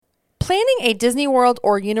Planning a Disney World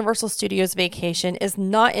or Universal Studios vacation is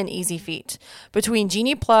not an easy feat. Between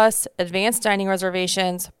Genie Plus, advanced dining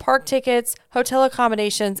reservations, park tickets, hotel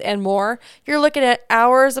accommodations, and more, you're looking at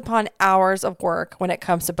hours upon hours of work when it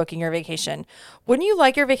comes to booking your vacation. Wouldn't you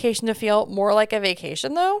like your vacation to feel more like a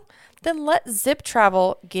vacation, though? Then let Zip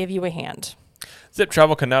Travel give you a hand. Zip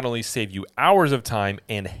Travel can not only save you hours of time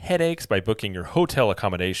and headaches by booking your hotel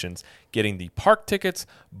accommodations, getting the park tickets,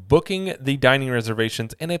 booking the dining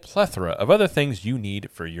reservations, and a plethora of other things you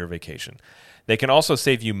need for your vacation. They can also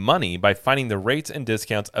save you money by finding the rates and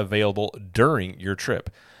discounts available during your trip.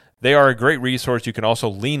 They are a great resource you can also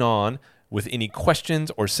lean on with any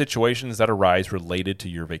questions or situations that arise related to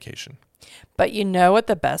your vacation. But you know what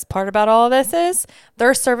the best part about all of this is?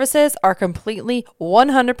 Their services are completely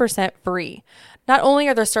 100% free. Not only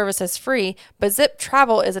are their services free, but Zip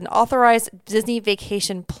Travel is an authorized Disney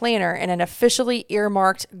vacation planner and an officially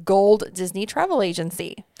earmarked Gold Disney travel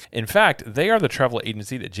agency. In fact, they are the travel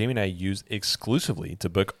agency that Jamie and I use exclusively to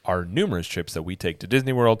book our numerous trips that we take to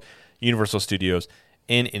Disney World, Universal Studios,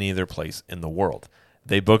 and any other place in the world.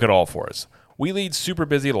 They book it all for us. We lead super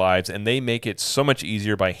busy lives, and they make it so much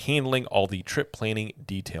easier by handling all the trip planning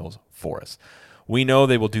details for us. We know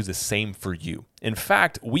they will do the same for you. In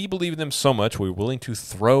fact, we believe in them so much we're willing to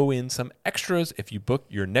throw in some extras if you book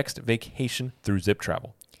your next vacation through Zip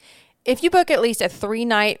Travel. If you book at least a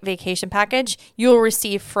 3-night vacation package, you'll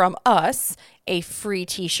receive from us a free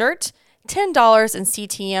t-shirt, $10 in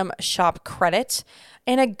CTM shop credit,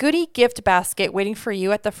 and a goodie gift basket waiting for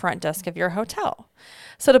you at the front desk of your hotel.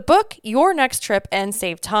 So to book your next trip and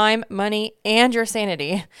save time, money, and your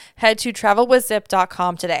sanity, head to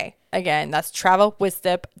travelwithzip.com today. Again, that's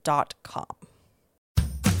travelwithzip.com.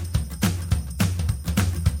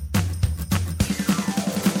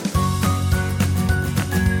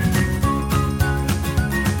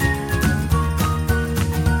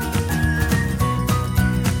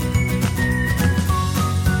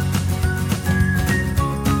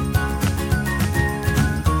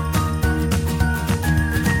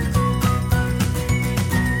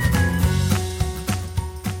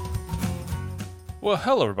 Well,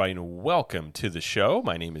 hello, everybody, and welcome to the show.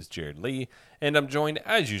 My name is Jared Lee, and I'm joined,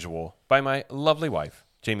 as usual, by my lovely wife,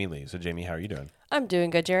 Jamie Lee. So, Jamie, how are you doing? I'm doing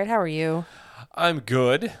good, Jared. How are you? I'm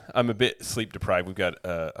good. I'm a bit sleep deprived. We've got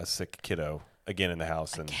a sick kiddo again in the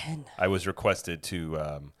house, and I was requested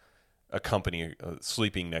to accompany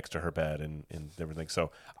sleeping next to her bed and everything.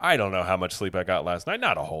 So I don't know how much sleep I got last night.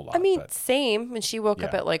 Not a whole lot. I mean, but same. And she woke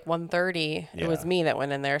up at like 1:30. Yeah. It was me that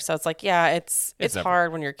went in there. So it's like, yeah, it's never,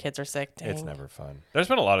 hard when your kids are sick. Dang. It's never fun. There's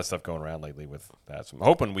been a lot of stuff going around lately with that. So I'm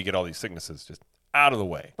hoping we get all these sicknesses just out of the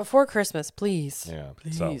way. Before Christmas, please. Yeah.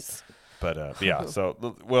 Please. So, but yeah,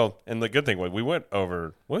 so, well, and the good thing was we went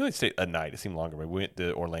over, we only stayed a night. It seemed longer, but we went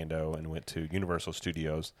to Orlando and went to Universal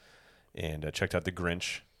Studios and checked out the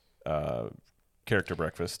Grinch character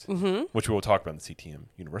breakfast, which we will talk about in the CTM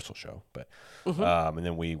Universal show. But and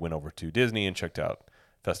then we went over to Disney and checked out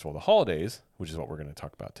Festival of the Holidays, which is what we're going to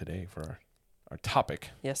talk about today for our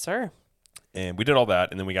topic. Yes, sir. And we did all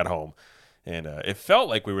that, and then we got home. And it felt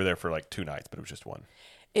like we were there for like 2 nights, but it was just one.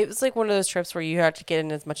 It was like one of those trips where you had to get in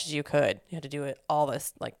as much as you could. You had to do it all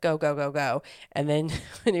this, like go, go, go, go. And then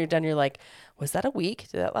when you're done, you're like, was that a week?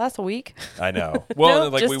 Did that last a week? I know. Well,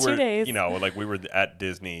 Nope, like just we 2 were, days. like we were at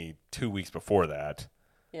Disney 2 weeks before that.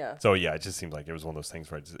 Yeah. So yeah, it just seemed like it was one of those things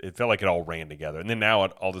where it felt like it all ran together. And then now,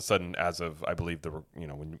 all of a sudden, as of I believe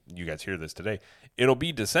when you guys hear this today, it'll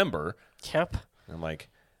be December. Yep. And I'm like,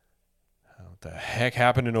 what the heck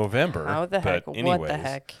happened in November? How the heck? But anyways, what the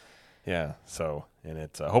heck? Yeah. So, and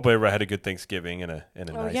it's hopefully everybody had a good Thanksgiving and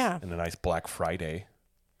a nice Black Friday.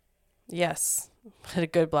 Yes. Had a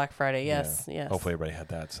good Black Friday. Yes. Yeah. Yes. Hopefully everybody had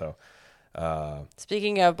that. So,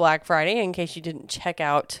 speaking of Black Friday, in case you didn't check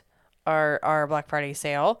out our Black Friday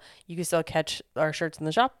sale, you can still catch our shirts in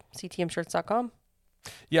the shop, ctmshirts.com.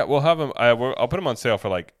 Yeah, we'll have them. I'll put them on sale for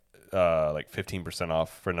like 15%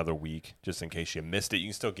 off for another week, just in case you missed it. You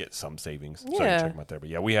can still get some savings. Yeah. So you can check them out there. But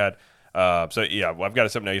yeah, we had. I've got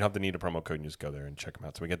it up now. You don't have to need a promo code. You just go there and check them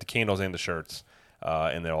out. So we got the candles and the shirts,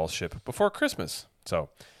 and they all ship before Christmas. So,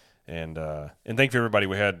 and thank you everybody.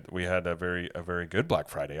 We had a very good Black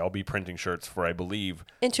Friday. I'll be printing shirts for, I believe,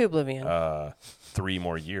 Into oblivion. 3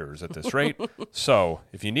 more years at this rate. So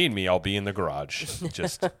if you need me, I'll be in the garage,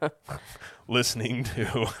 just listening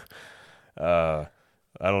to.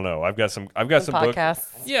 I don't know. I've got some podcasts.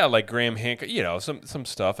 books. Yeah, like Graham Hancock. Some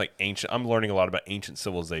stuff like ancient. I'm learning a lot about ancient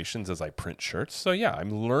civilizations as I print shirts. So yeah,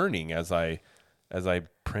 I'm learning as I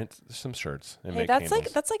print some shirts and make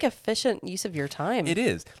candles. That's like efficient use of your time. It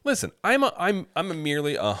is. Listen, I'm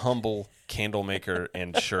merely a humble candle maker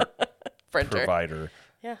and shirt Printer. provider.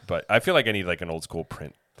 Yeah. But I feel like I need like an old school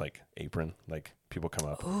print like apron. Like people come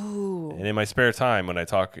up. Ooh. And in my spare time, when I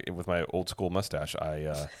talk with my old school mustache,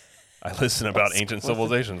 I listen about ancient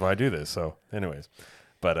civilizations while I do this. So, anyways,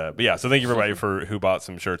 but yeah. So thank you everybody for who bought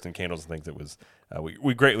some shirts and candles and things. It was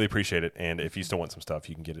we greatly appreciate it. And if you still want some stuff,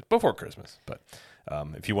 you can get it before Christmas. But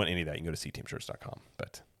if you want any of that, you can go to cteamshirts.com.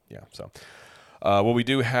 But yeah, so. Well, we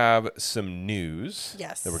do have some news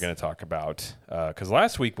Yes. that we're going to talk about because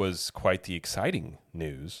last week was quite the exciting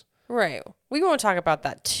news. Right. We won't talk about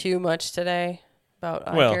that too much today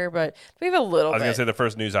about Well, Iger, but we have a little I was bit. going to say the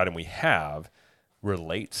first news item we have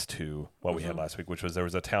relates to what we had last week, which was there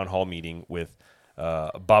was a town hall meeting with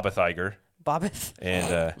Bobbeth Iger Bobbeth.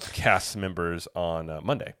 and cast members on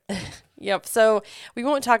Monday. Yep. So we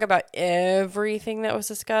won't talk about everything that was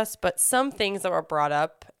discussed, but some things that were brought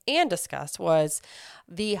up and discussed was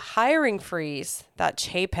the hiring freeze that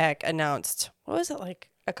Chapek announced. What was it, like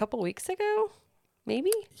a couple weeks ago?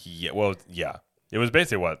 Maybe? Yeah, well, yeah. It was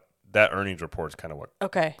basically what that earnings report is kind of what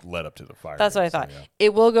Okay. led up to the fire. That's what I So, thought. yeah.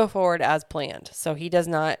 It will go forward as planned. So he does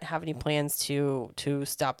not have any plans to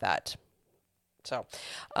stop that. So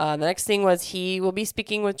the next thing was he will be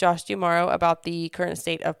speaking with Josh Dumaro about the current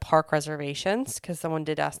state of park reservations because someone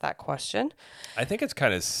did ask that question. I think it's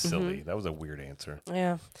kind of silly. That was a weird answer.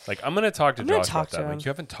 Yeah. Like, I'm going to talk to I'm gonna Josh talk about that. to him. Like, you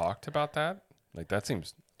haven't talked about that? Like, that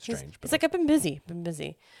seems strange. It's like, I've been busy.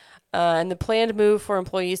 And the planned move for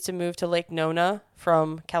employees to move to Lake Nona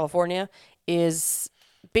from California is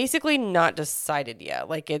basically not decided yet.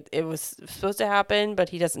 Like it was supposed to happen, but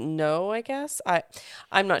he doesn't know, I guess.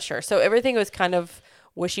 I'm not sure. So everything was kind of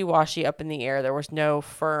wishy-washy, up in the air. There was no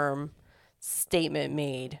firm statement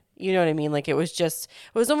made. You know what I mean? Like it was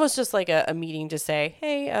almost just like a meeting to say,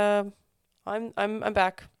 "Hey, I'm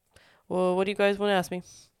back. Well, what do you guys want to ask me?"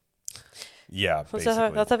 yeah, Let's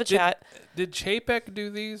basically. have a chat. Did Chapek do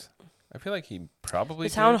these? I feel like he probably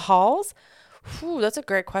The town did. halls? Whew, that's a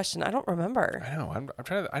great question. I don't remember. I know. I'm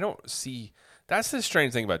trying to. I don't see. That's the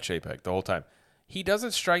strange thing about Chapek the whole time. He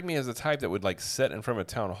doesn't strike me as the type that would like sit in front of a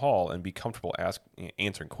town hall and be comfortable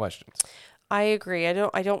answering questions. I agree. I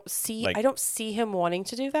don't see him wanting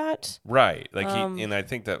to do that. Right. Like and I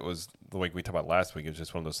think that was the way we talked about last week. It was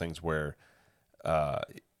just one of those things where,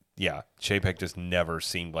 Chapek just never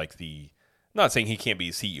seemed like not saying he can't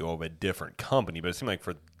be CEO of a different company, but it seemed like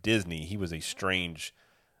for Disney, he was a strange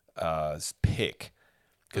pick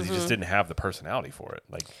because he just didn't have the personality for it.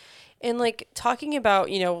 Like, And like talking about,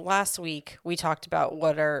 last week we talked about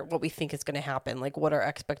what we think is going to happen, like what our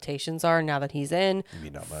expectations are now that he's in maybe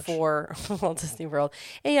not much. for Walt Disney World.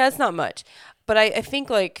 And yeah, it's not much, but I think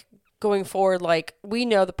like going forward, like we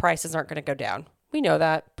know the prices aren't going to go down. We know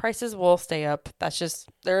that prices will stay up. That's just,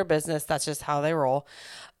 they're a business. That's just how they roll.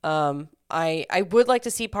 I would like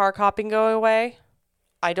to see park hopping go away.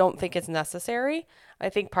 I don't think it's necessary. I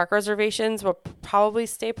think park reservations will probably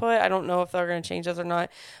stay put. I don't know if they're going to change those or not,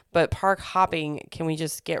 but park hopping, can we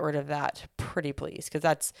just get rid of that pretty please? Because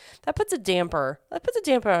that puts a damper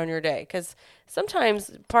on your day. Because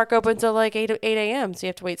sometimes park opens at like 8 a.m. So you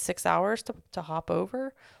have to wait 6 hours to hop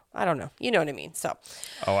over. I don't know. You know what I mean? So.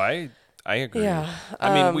 Oh, I agree. Yeah.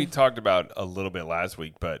 I mean, we talked about a little bit last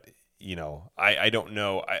week, but I don't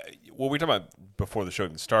know. What we talked about before the show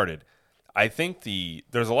even started. I think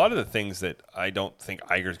there's a lot of the things that I don't think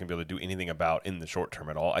Iger's going to be able to do anything about in the short term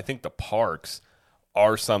at all. I think the parks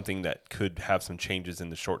are something that could have some changes in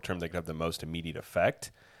the short term that could have the most immediate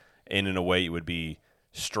effect. And in a way, it would be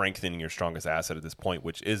strengthening your strongest asset at this point,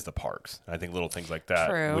 which is the parks. And I think little things like that,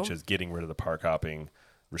 True. which is getting rid of the park hopping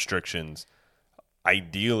restrictions,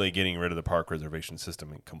 ideally getting rid of the park reservation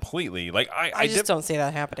system completely. Like I just don't see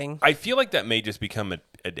that happening. I feel like that may just become an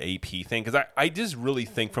AP thing because I just really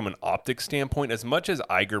think from an optics standpoint, as much as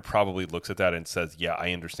Iger probably looks at that and says, yeah,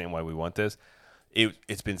 I understand why we want this,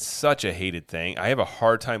 it's been such a hated thing. I have a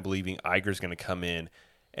hard time believing Iger's going to come in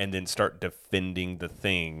and then start defending the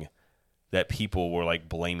thing that people were like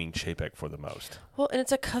blaming Chapek for the most. Well, and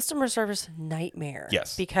it's a customer service nightmare.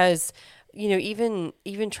 Yes. Because,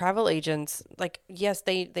 even travel agents, like, yes,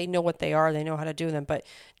 they know what they are, they know how to do them, but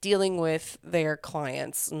dealing with their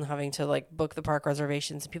clients and having to like book the park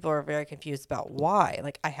reservations, people are very confused about why.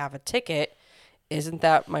 Like, I have a ticket. Isn't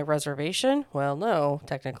that my reservation? Well, no,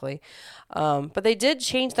 technically. But they did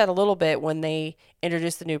change that a little bit when they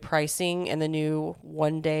introduced the new pricing and the new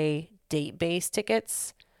one-day date-based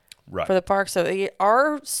tickets. Right. For the park. So they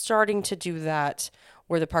are starting to do that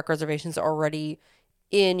where the park reservations are already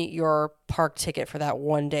in your park ticket for that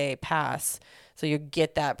one day pass. So you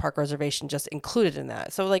get that park reservation just included in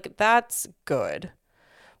that. So like that's good.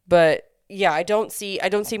 But yeah, I don't see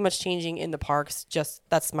much changing in the parks. Just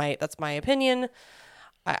that's my opinion.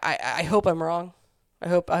 I hope I'm wrong. I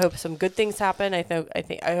hope some good things happen.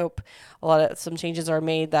 I hope some changes are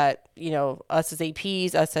made that, us as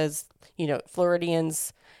APs, us as,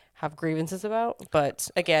 Floridians have grievances about. But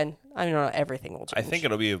again, I don't know, everything will change. I think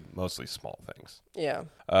it'll be mostly small things. Yeah.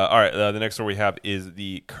 All right. The next one we have is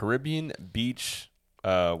the Caribbean Beach.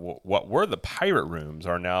 What were the pirate rooms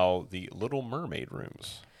are now the Little Mermaid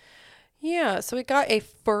rooms. Yeah, so we got a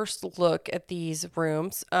first look at these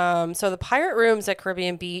rooms. So the pirate rooms at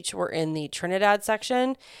Caribbean Beach were in the Trinidad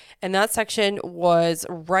section, and that section was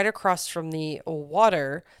right across from the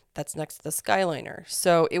water that's next to the Skyliner.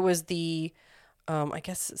 So it was the, I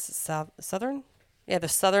guess it's southern? Yeah, the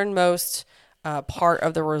southernmost part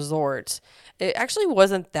of the resort. It actually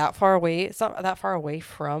wasn't that far away. It's not that far away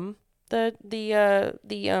from the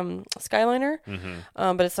Skyliner,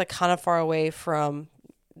 but it's like kind of far away from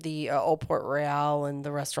the Old Port Royale and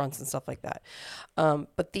the restaurants and stuff like that.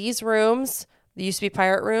 But these rooms, they used to be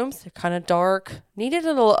pirate rooms. They're kind of dark. Needed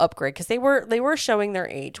a little upgrade because they were showing their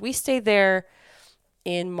age. We stayed there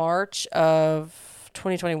in March of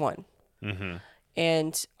 2021,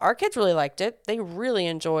 and our kids really liked it. They really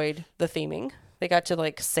enjoyed the theming. They got to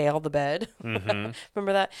like sail the bed.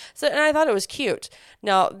 Remember that? So, and I thought it was cute.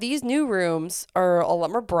 Now these new rooms are a lot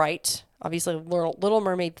more bright. Obviously, Little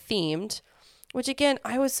Mermaid themed. Which, again,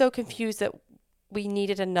 I was so confused that we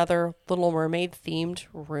needed another Little Mermaid themed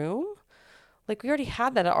room. Like, we already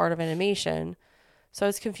had that at Art of Animation. So I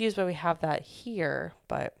was confused why we have that here,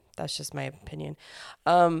 but that's just my opinion.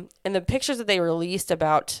 And the pictures that they released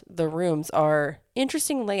about the rooms are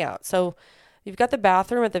interesting layout. So you've got the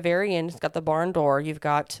bathroom at the very end. It's got the barn door. You've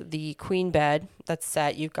got the queen bed that's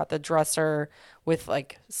set. You've got the dresser with,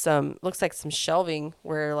 like, looks like some shelving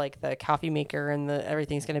where, like, the coffee maker and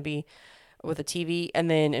everything's going to be, with a TV. And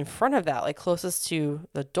then in front of that, like closest to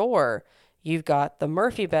the door, you've got the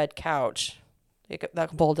Murphy bed couch that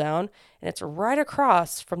can pull down, and it's right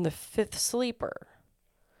across from the fifth sleeper.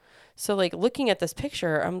 So like looking at this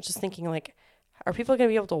picture, I'm just thinking like, are people going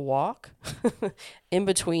to be able to walk in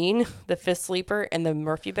between the fifth sleeper and the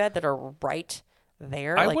Murphy bed that are right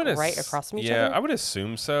there, right across from each other? Yeah, I would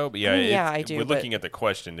assume so. But yeah, I do. We're looking at the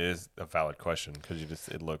question. It is a valid question because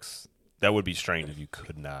that would be strange if you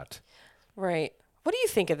could not. Right. What do you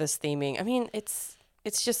think of this theming? I mean, it's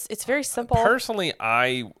very simple. Personally,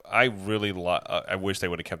 I really I wish they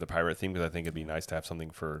would have kept the pirate theme because I think it'd be nice to have something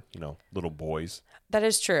for, little boys. That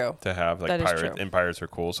is true. To have like pirates, and pirates are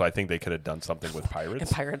cool. So I think they could have done something with pirates. And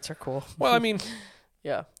pirates are cool. Well, I mean,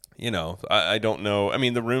 yeah. I don't know. I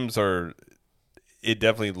mean, the rooms it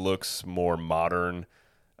definitely looks more modern.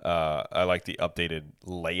 I like the updated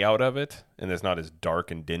layout of it, and it's not as dark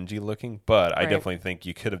and dingy looking. But I definitely think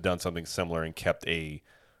you could have done something similar and kept a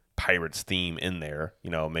pirates theme in there,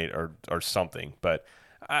 made or something. But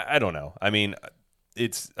I don't know. I mean,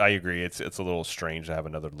 I agree. It's a little strange to have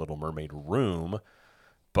another Little Mermaid room,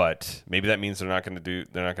 but maybe that means they're not going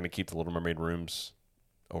to keep the Little Mermaid rooms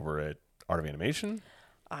over at Art of Animation.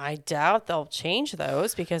 I doubt they'll change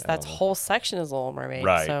those because that whole section is Little Mermaid.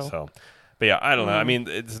 Right. So. But yeah, I don't know. I mean,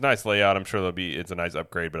 it's a nice layout. I'm sure it's a nice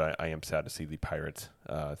upgrade, but I am sad to see the pirate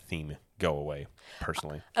theme go away,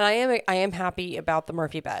 personally. And I am happy about the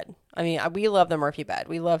Murphy bed. I mean, we love the Murphy bed.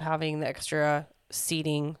 We love having the extra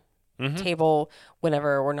seating table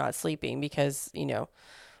whenever we're not sleeping because,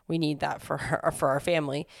 we need that for our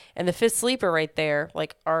family. And the fifth sleeper right there,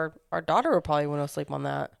 like our daughter would probably want to sleep on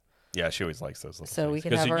that. Yeah, she always likes those little so things. We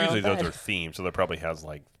can have our usually own bed. Those are themed, so there probably has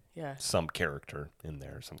like some character in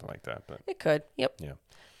there or something like that. But it could. Yep. Yeah.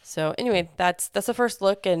 So anyway, that's the first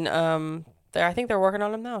look, and I think they're working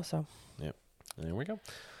on them now. So. Yep. There we go.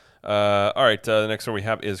 All right. The next one we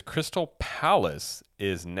have is Crystal Palace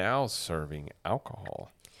is now serving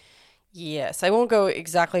alcohol. Yes, I won't go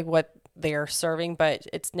exactly what they are serving, but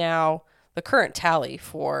it's now the current tally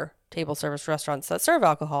for table service restaurants that serve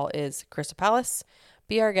alcohol is Crystal Palace,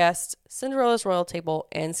 Be Our Guest, Cinderella's Royal Table,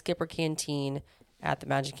 and Skipper Canteen at the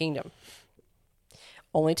Magic Kingdom.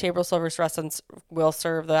 Only table service restaurants will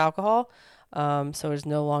serve the alcohol, so it's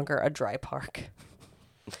no longer a dry park.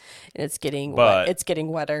 And it's getting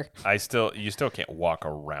wetter. You still can't walk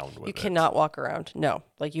around with it. You cannot walk around. No,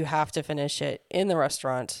 like you have to finish it in the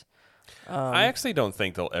restaurant. I actually don't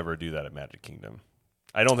think they'll ever do that at Magic Kingdom.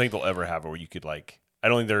 I don't think they'll ever have it where you could I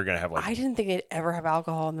don't think they're going to have I didn't think they'd ever have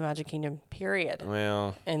alcohol in the Magic Kingdom, period.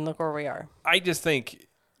 Well. And look where we are. I just think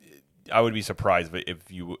I would be surprised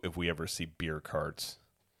if we ever see beer carts.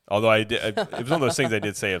 Although it was one of those things I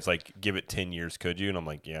did say, it's like, give it 10 years, could you? And I'm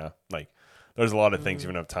like, yeah. Like, there's a lot of things,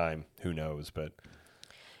 even of time. Who knows? But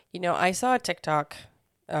I saw a TikTok.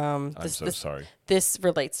 I'm so sorry. This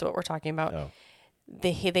relates to what we're talking about. Oh.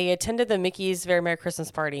 they attended the Mickey's Very Merry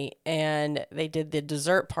Christmas party, and they did the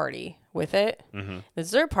dessert party with it. Mm-hmm. The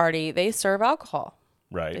dessert party, they serve alcohol.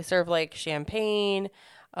 Right. They serve like champagne.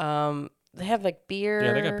 They have like beer.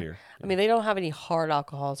 Yeah, they got beer. I mean, they don't have any hard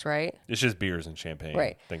alcohols, right? It's just beers and champagne,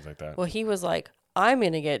 Right. things like that. Well, he was like, I'm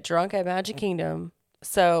going to get drunk at Magic Kingdom.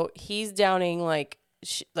 So he's downing like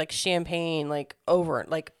champagne, like over,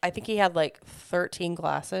 like I think he had like 13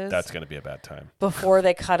 glasses. That's going to be a bad time. Before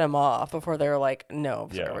they cut him off, before they were like, no,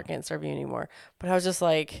 sorry, Yeah. we can't serve you anymore. But I was just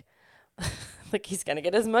like, like he's going to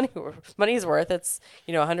get his money's worth. It's,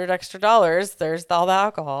 $100 extra. There's all the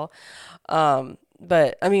alcohol.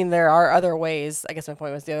 But I mean, there are other ways. I guess my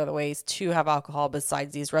point was the other ways to have alcohol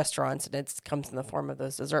besides these restaurants, and it comes in the form of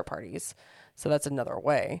those dessert parties. So that's another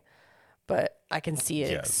way. But I can see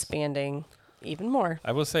it expanding even more.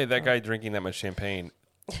 I will say that guy drinking that much champagne,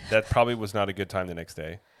 that probably was not a good time the next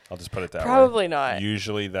day. I'll just put it that way. Probably not.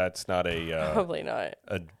 Usually that's not Probably not.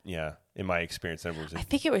 In my experience, that was I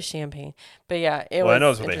think it was champagne. But yeah, it was. Well, I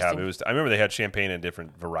know that's what they have. interesting. I remember they had champagne and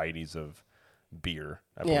different varieties of beer.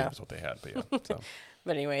 I believe Yeah. that's what they had. But yeah, so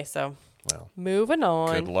But anyway, so well, moving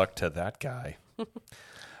on. good luck to that guy. All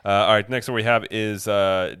right, next one we have is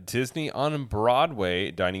Disney on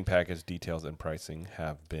Broadway dining package details and pricing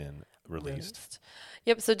have been released.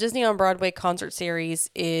 Yep. So Disney on Broadway concert series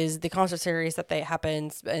is the concert series that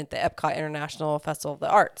happens at the Epcot International Festival of the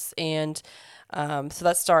Arts, and so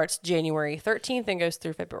that starts January 13th and goes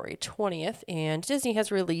through February 20th. And Disney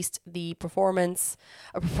has released a performer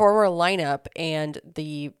lineup and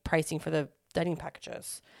the pricing for the dining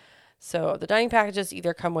packages. So the dining packages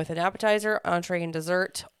either come with an appetizer, entree, and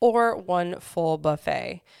dessert, or one full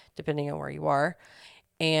buffet, depending on where you are.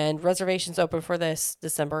 And reservations open for this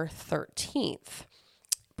December 13th.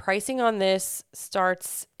 Pricing on this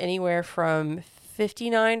starts anywhere from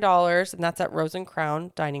 $59, and that's at Rose and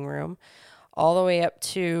Crown Dining Room, all the way up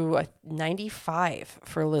to $95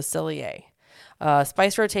 for Le Cellier.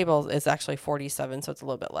 Spice Road Table is actually $47, so it's a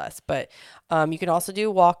little bit less. But you can also do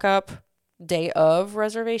walk-up day of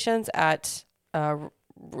reservations at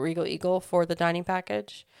Regal Eagle for the dining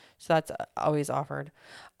package. So that's always offered.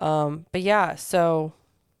 But yeah, so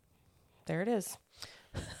there it is.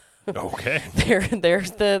 Okay.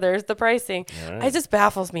 There's the pricing. Right. It just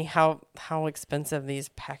baffles me how expensive these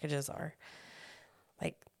packages are.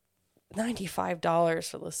 Like $95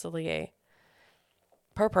 for Le Cellier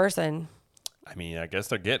per person. I mean, I guess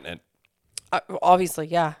they're getting it. Obviously,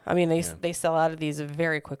 yeah. I mean, they sell out of these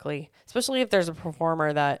very quickly, especially if there's a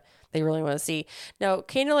performer that they really want to see. Now,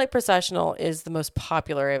 Candlelight Processional is the most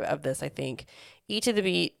popular of this, I think. Eat to the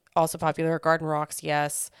Beat, also popular. Garden Rocks,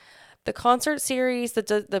 yes. The concert series,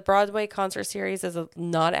 the Broadway concert series, is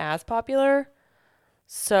not as popular.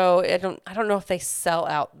 So I don't know if they sell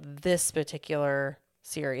out this particular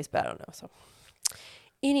series, but I don't know. So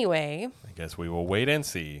anyway, I guess we will wait and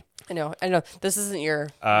see. I know. This isn't your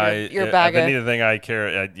If bag of anything I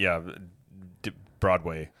care,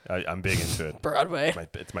 Broadway. I'm big into it. Broadway.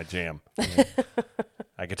 It's my jam.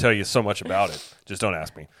 I can tell you so much about it. Just don't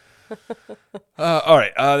ask me. All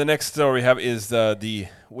right. The next story we have is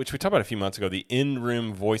which we talked about a few months ago. The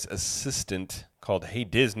in-room voice assistant called Hey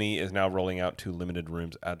Disney is now rolling out to limited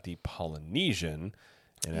rooms at the Polynesian.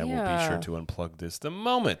 And I will be sure to unplug this the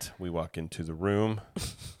moment we walk into the room.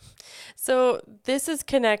 So this is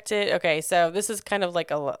connected. Okay, so this is kind of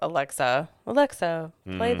like Alexa,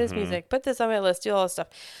 play this music, put this on my list, do all this stuff.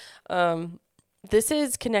 This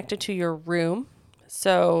is connected to your room.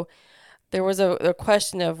 So there was a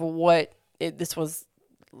question of what this was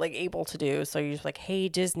like able to do. So you're just like, hey,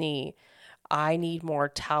 Disney, I need more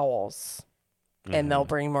towels. And they'll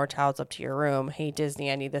bring more towels up to your room. Hey,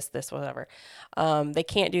 Disney, I need this, whatever. They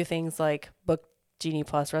can't do things like book Genie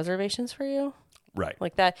Plus reservations for you. Right.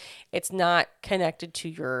 Like that. It's not connected to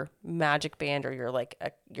your Magic Band or your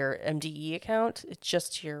your MDE account. It's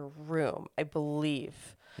just to your room, I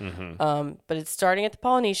believe. But it's starting at the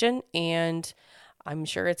Polynesian, and I'm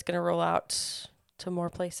sure it's going to roll out to more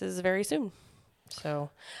places very soon. So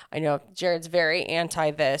I know Jared's very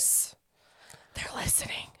anti this. They're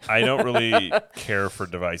listening. I don't really care for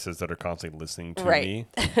devices that are constantly listening to me.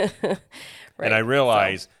 And I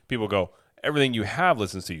realize people go, everything you have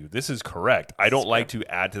listens to you. This is correct. I don't like to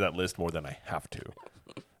add to that list more than I have to.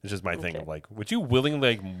 It's just my thing of like, would you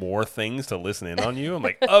willingly like more things to listen in on you? I'm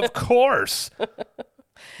like, of course.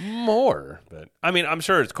 More. But I mean, I'm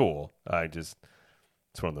sure it's cool. It's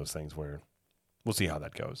one of those things where we'll see how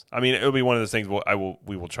that goes. I mean, it'll be one of those things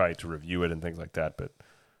we will try to review it and things like that, but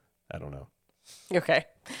I don't know. Okay.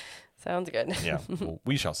 Sounds good. Yeah, well,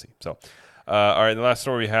 we shall see. So, All right, the last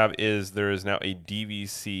story we have is there is now a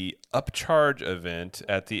DVC upcharge event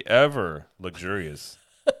at the ever luxurious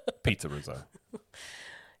Pizza Rizzo.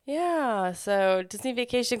 Yeah, so Disney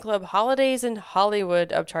Vacation Club Holidays in Hollywood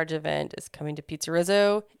upcharge event is coming to Pizza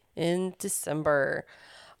Rizzo in December.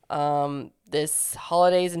 This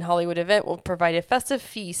Holidays in Hollywood event will provide a festive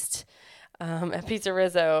feast at Pizza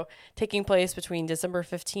Rizzo, taking place between December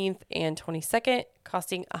 15th and 22nd,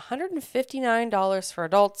 costing $159 for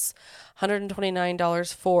adults,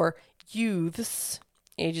 $129 for youths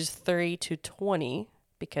ages 3 to 20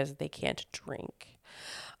 because they can't drink.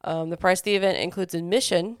 The price of the event includes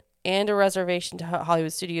admission and a reservation to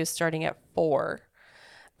Hollywood Studios starting at $4.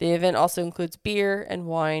 The event also includes beer and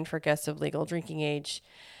wine for guests of legal drinking age.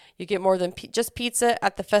 You get more than just pizza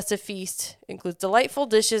at the festive feast. It includes delightful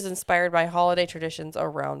dishes inspired by holiday traditions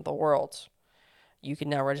around the world. You can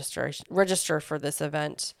now register for this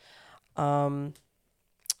event.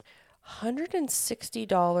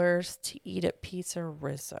 $160 to eat at Pizza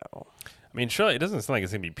Rizzo. I mean, surely it doesn't sound like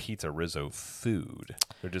it's going to be Pizza Rizzo food.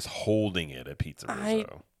 They're just holding it at Pizza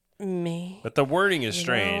Rizzo. But the wording is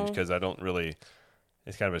strange because I don't really...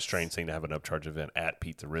 It's kind of a strange thing to have an upcharge event at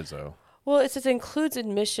Pizza Rizzo. Well, it says includes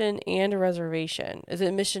admission and a reservation. Is it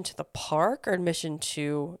admission to the park or admission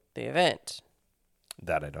to the event?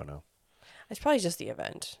 That I don't know. It's probably just the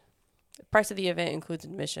event. The price of the event includes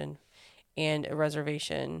admission and a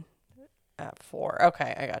reservation at $4.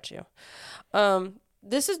 Okay, I got you.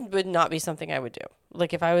 This would not be something I would do.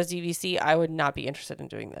 Like if I was DVC, I would not be interested in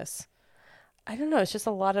doing this. I don't know. It's just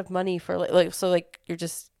a lot of money for so you're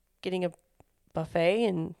just getting a buffet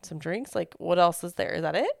and some drinks. Like what else is there? Is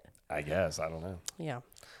that it? I guess. I don't know. Yeah.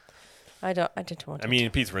 I didn't want to. I mean,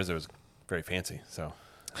 Pizza Rizzo is very fancy. So,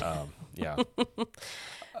 yeah.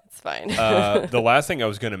 It's fine. The last thing I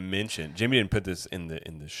was going to mention, Jamie didn't put this in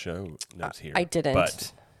the show notes here. I didn't.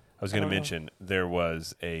 But I was going to mention there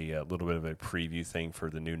was a little bit of a preview thing for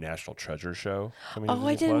the new National Treasure show coming to Disney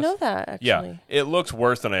I didn't know that, actually. Yeah. It looks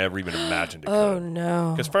worse than I ever even imagined it could. Oh,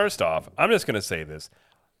 no. Because first off, I'm just going to say this.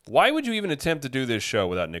 Why would you even attempt to do this show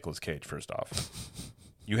without Nicolas Cage, first off?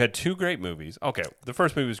 You had 2 great movies. Okay, the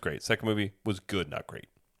first movie was great. Second movie was good, not great,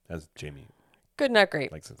 as Jamie good, not great.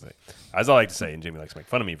 likes to say. As I like to say, and Jamie likes to make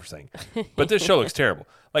fun of me for saying. But this show looks terrible.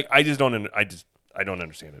 Like I don't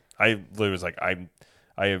understand it. I literally was like I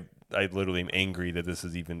literally am angry that this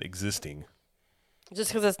is even existing.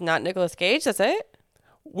 Just because it's not Nicolas Cage, that's it?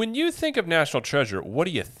 When you think of National Treasure, what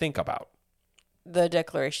do you think about? The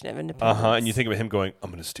Declaration of Independence. And you think about him going, "I'm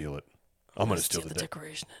going to steal it. I'm going to steal the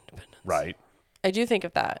Declaration of Independence." Right. I do think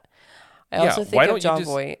of that. I also think of John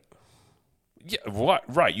Voight. Yeah,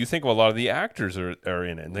 right. You think of a lot of the actors are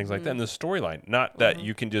in it and things like that in the storyline. Not that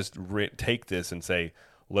you can just take this and say,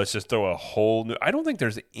 let's just throw a whole new... I don't think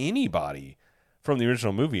there's anybody from the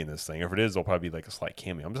original movie in this thing. If it is, they'll probably be like a slight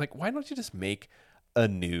cameo. I'm just like, why don't you just make a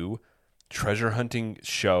new treasure hunting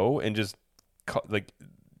show and just...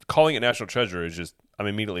 calling it National Treasure is just... I'm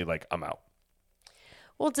immediately like, I'm out.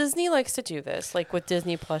 Well, Disney likes to do this. Like with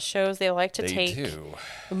Disney Plus shows, they like to take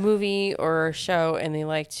a movie or a show and they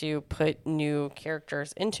like to put new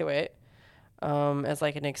characters into it as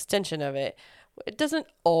like an extension of it. It doesn't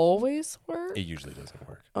always work. It usually doesn't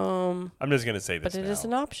work. I'm just going to say this But it is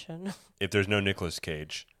an option. If there's no Nicolas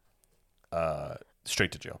Cage,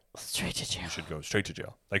 straight to jail. Straight to jail. You should go straight to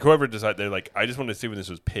jail. Like whoever decided, they're like, I just wanted to see when this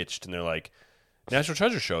was pitched. And they're like, National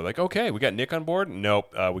Treasure show. Like, okay, we got Nick on board.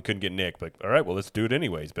 Nope, we couldn't get Nick. But all right, well, let's do it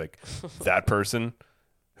anyways. But like, that person,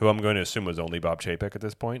 who I'm going to assume was only Bob Chapek at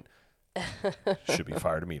this point, should be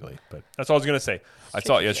fired immediately. But that's all I was going to say. I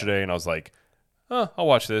saw it yesterday, and I was like, oh, I'll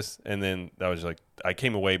watch this. And then I was like, I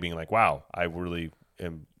came away being like, wow, I really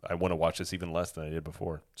am. I want to watch this even less than I did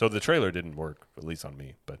before. So the trailer didn't work, at least on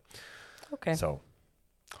me. But okay. So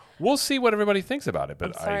we'll see what everybody thinks about it.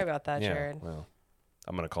 But I'm sorry about that, Jared. Well,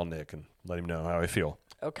 I'm going to call Nick and let him know how I feel.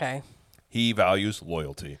 Okay. He values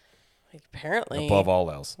loyalty. Apparently. Above all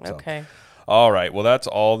else. So. Okay. All right. Well, that's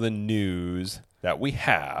all the news that we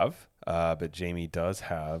have. But Jamie does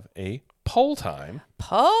have a poll time.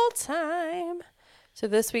 Poll time. So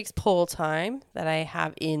this week's poll time that I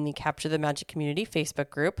have in the Capture the Magic Community Facebook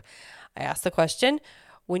group, I asked the question,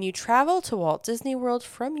 when you travel to Walt Disney World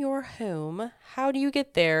from your home, how do you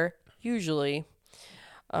get there usually?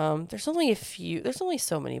 There's only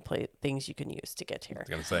so many things you can use to get here. I was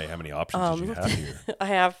going to say, how many options did you have here? I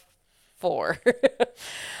have 4.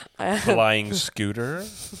 Flying scooter?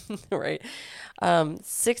 Right.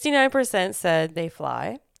 69% said they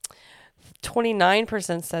fly.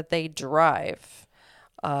 29% said they drive.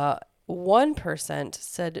 1%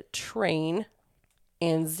 said train.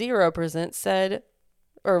 And 0% said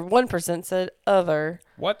or 1% said other.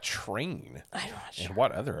 What train? I'm not sure. And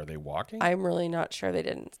what other? Are they walking? I'm really not sure. They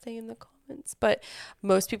didn't say in the comments, but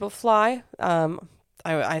most people fly.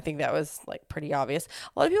 I think that was like pretty obvious.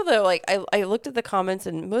 A lot of people that like I looked at the comments,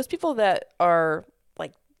 and most people that are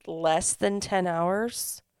like less than 10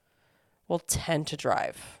 hours will tend to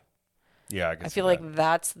drive. Yeah, I feel like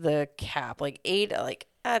that's the cap. Like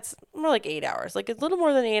that's more like 8 hours. Like a little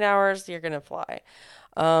more than 8 hours, you're gonna fly.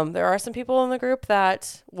 There are some people in the group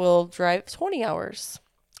that will drive 20 hours.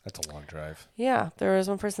 That's a long drive. Yeah, there is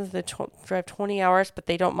one person that drive 20 hours, but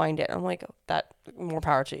they don't mind it. I'm like, that more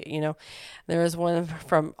power to you, you know. There is one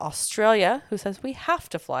from Australia who says we have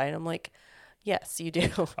to fly, and I'm like, yes, you do.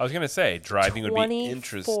 I was gonna say driving would be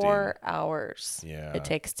interesting. 24 hours. Yeah, it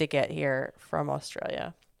takes to get here from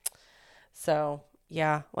Australia. So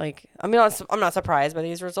yeah, like I'm not surprised by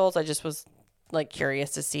these results. I just was like curious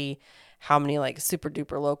to see how many like super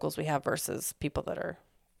duper locals we have versus people that are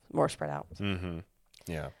more spread out. Mm-hmm.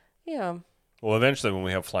 Yeah. Yeah. Well, eventually, when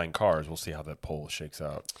we have flying cars, we'll see how that poll shakes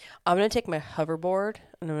out. I'm gonna take my hoverboard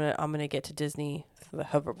and I'm gonna get to Disney through the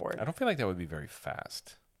hoverboard. I don't feel like that would be very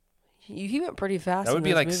fast. He went pretty fast. That would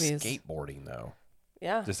be like movies. skateboarding, though.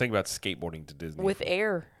 Yeah. Just think about skateboarding to Disney With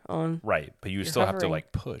air on. Right, but you still have to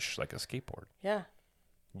like push like a skateboard. Yeah.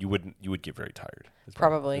 You would get very tired.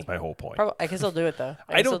 Probably. That's my whole point. I can still do it though.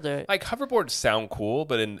 I don't do it. Like hoverboards sound cool,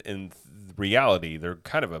 but in reality, they're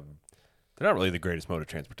kind of they're not really the greatest mode of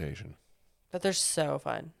transportation. But they're so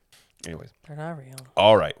fun. Anyways. They're not real.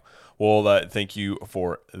 All right. Well, thank you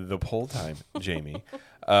for the poll time, Jamie.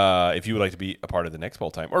 If you would like to be a part of the next poll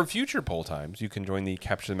time or future poll times, you can join the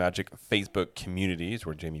Capture the Magic Facebook communities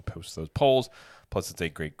where Jamie posts those polls. Plus, it's a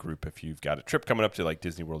great group if you've got a trip coming up to like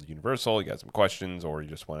Disney World, Universal, you got some questions, or you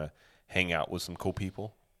just want to hang out with some cool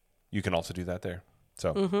people. You can also do that there.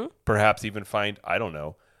 So perhaps even find, I don't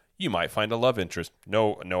know, you might find a love interest.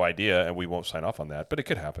 No idea, and we won't sign off on that, but it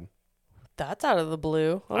could happen. That's out of the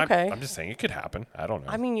blue. Okay. I'm just saying it could happen. I don't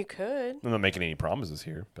know. I mean, you could. I'm not making any promises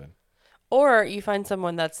here, but. Or you find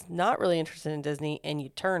someone that's not really interested in Disney and you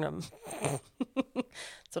turn them.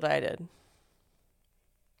 That's what I did.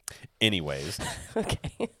 Anyways.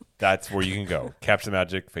 Okay. That's where you can go. Capture the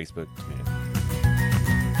Magic Facebook community.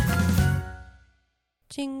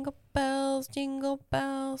 Jingle bells, jingle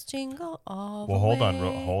all the Well, way.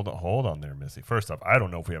 hold on there, Missy. First off, I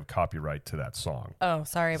don't know if we have copyright to that song. Oh,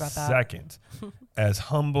 sorry about that. Second, as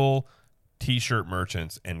humble T-shirt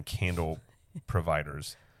merchants and candle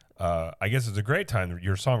providers, I guess it's a great time.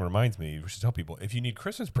 Your song reminds me, we should tell people, if you need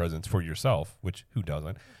Christmas presents for yourself, which who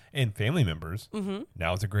doesn't, and family members,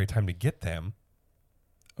 now is a great time to get them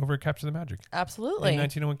over at Capture the Magic. Absolutely. In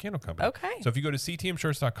 1901 Candle Company. Okay. So if you go to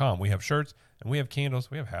ctmshirts.com, we have shirts and we have candles,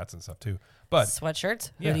 we have hats and stuff too. But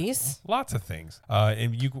sweatshirts, yeah, hoodies, lots of things.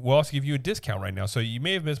 And we'll also give you a discount right now. So you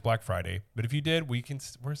may have missed Black Friday, but if you did, we're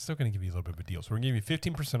still going to give you a little bit of a deal. So we're going to give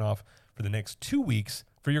you 15% off for the next 2 weeks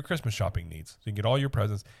for your Christmas shopping needs. So you can get all your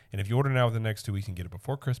presents. And if you order now within the next 2 weeks, you can get it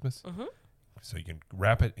before Christmas. So you can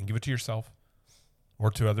wrap it and give it to yourself or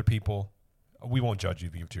to other people. We won't judge you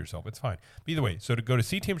if you give it to yourself. It's fine. But either way, so to go to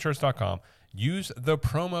ctmshirts.com, use the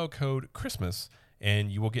promo code Christmas,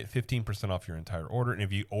 and you will get 15% off your entire order. And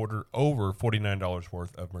if you order over $49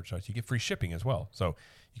 worth of merchandise, you get free shipping as well. So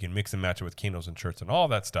you can mix and match it with candles and shirts and all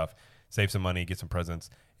that stuff. Save some money, get some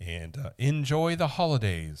presents, and enjoy the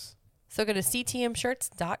holidays. So go to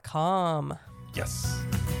ctmshirts.com. Yes.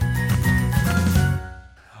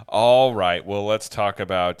 All right. Well, let's talk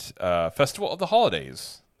about Festival of the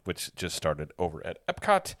Holidays, which just started over at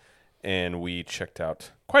Epcot, and we checked out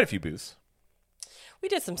quite a few booths. We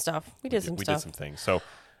did some stuff. We did some things. So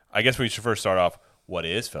I guess we should first start off, what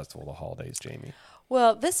is Festival of the Holidays, Jamie?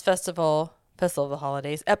 Well, this Festival of the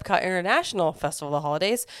Holidays, Epcot International Festival of the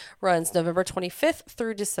Holidays, runs November 25th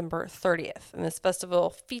through December 30th. And this festival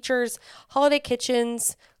features holiday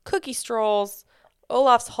kitchens, cookie strolls,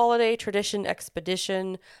 Olaf's Holiday Tradition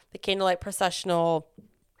Expedition, the Candlelight Processional,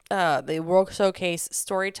 the World Showcase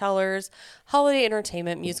Storytellers, holiday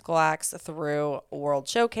entertainment musical acts through World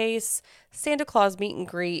Showcase, Santa Claus meet and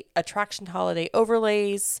greet, attraction holiday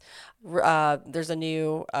overlays. There's a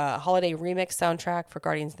new holiday remix soundtrack for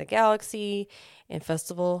Guardians of the Galaxy, and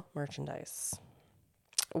festival merchandise.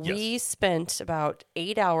 We spent about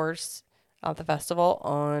 8 hours at the festival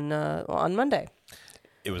on Monday.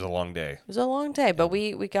 It was a long day. It was a long day, but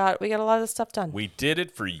we got a lot of stuff done. We did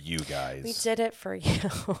it for you guys. We did it for you.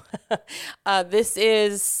 This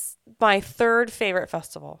is my third favorite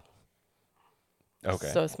festival. Okay.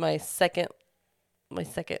 So it's my second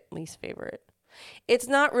least favorite. It's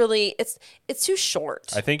not really. It's too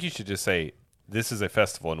short. I think you should just say, this is a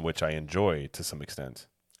festival in which I enjoy to some extent.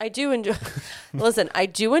 I do enjoy. Listen, I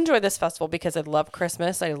do enjoy this festival because I love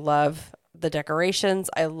Christmas. I love the decorations.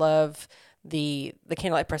 I love the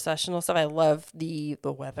candlelight processional stuff. I love the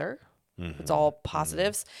weather. It's all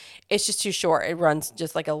positives. It's just too short. It runs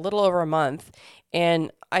just like a little over a month,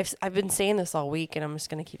 and I've been saying this all week, and I'm just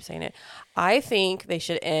going to keep saying it. I think they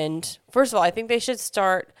should end. First of all, I think they should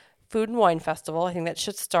start Food and Wine Festival. I think that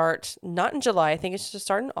should start not in July. I think it should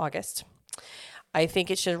start in August. I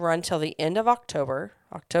think it should run till the end of October.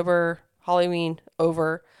 October, Halloween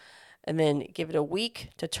over, and then give it a week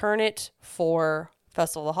to turn it for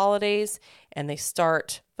Festival of the Holidays, and they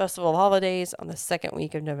start Festival of the Holidays on the second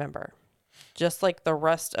week of November, just like the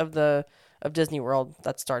rest of Disney World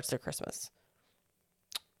that starts their Christmas.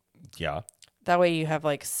 Yeah. That way you have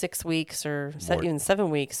like 6 weeks or even 7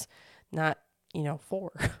 weeks, not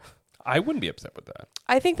 4. I wouldn't be upset with that.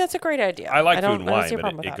 I think that's a great idea. I like Food and I don't Wine, see a but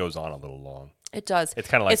problem with it that. goes on a little long. It does. It's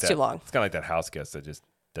kind of like it's that. too long. It's kind of like that house guest that just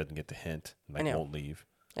doesn't get the hint and I know. won't leave.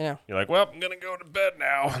 I know. You're like, well, I'm gonna go to bed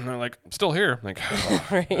now, and they're like, I'm still here. I'm like,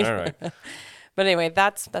 Right. all right. But anyway,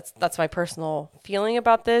 that's my personal feeling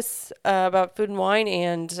about this, about Food and Wine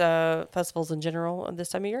and festivals in general at this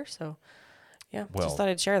time of year. So, yeah, Well, just thought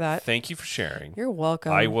I'd share that. Thank you for sharing. You're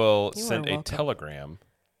welcome. I will You are send a welcome. telegram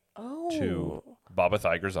Oh, to Baba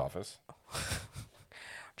Thiger's office.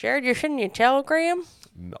 Jared, you're sending me a telegram?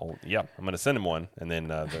 Yeah, I'm gonna send him one, and then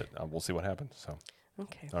we'll see what happens. So.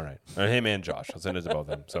 Okay. All right. Him and Josh. I'll send it to both of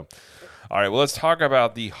them. So, all right. Well, let's talk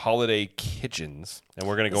about the holiday kitchens, and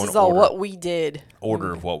we're going to go This in is all order, what we did.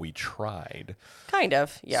 order of what we tried. Kind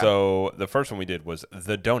of, yeah. So the first one we did was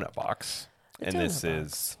the Donut Box, and this Donut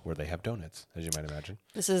is where they have donuts, as you might imagine.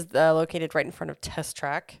 This is located right in front of Test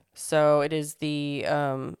Track. So it is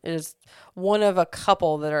it is one of a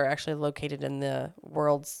couple that are actually located in the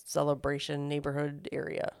World's Celebration neighborhood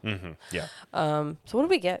area. Mm-hmm. Yeah. So what did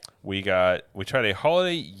we get? We tried a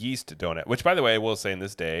holiday yeast donut, which, by the way, I will say in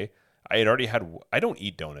this day, I don't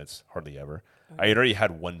eat donuts hardly ever. I had already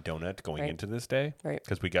had one donut going into this day, Right.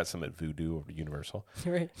 Because we got some at Voodoo or Universal.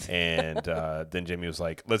 Right. And then Jamie was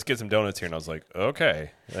like, let's get some donuts here. And I was like,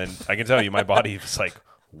 okay. And I can tell you, my body was like,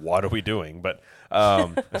 what are we doing? But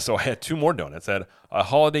so I had 2 more donuts. I had a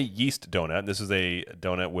holiday yeast donut. This is a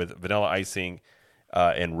donut with vanilla icing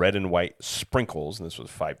and red and white sprinkles. And this was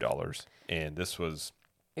 $5. And this was...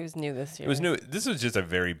 It was new this year. It was new. This was just a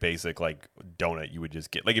very basic like donut you would just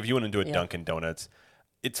get. Like if you went into a Yeah. Dunkin' Donuts,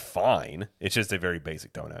 it's fine. It's just a very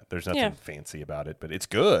basic donut. There's nothing Yeah. fancy about it, but it's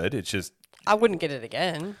good. It's just... I wouldn't get it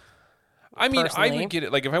again. I mean, I personally. would get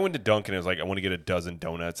it. Like if I went to Dunkin' and it was like, I want to get a dozen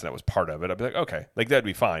donuts and that was part of it, I'd be like, okay. Like that'd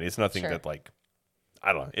be fine. It's nothing Sure. that like,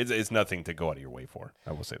 I don't know. It's nothing to go out of your way for.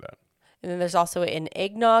 I will say that. And then there's also an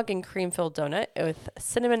eggnog and cream filled donut with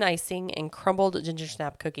cinnamon icing and crumbled ginger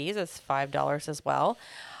snap cookies. It's $5 as well.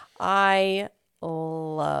 I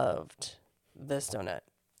loved this donut.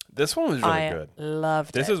 This one was really I good.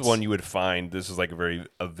 loved This it. is one you would find. This is like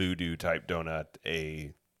a voodoo type donut,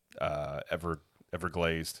 a ever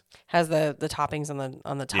glazed. Has the toppings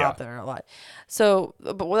on the top Yeah. that are a lot. So,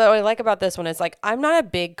 but what I like about this one is like I'm not a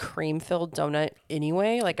big cream filled donut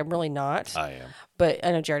anyway. Like I'm really not. I am. But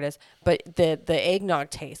I know Jared is. But the eggnog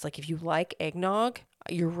taste, like if you like eggnog,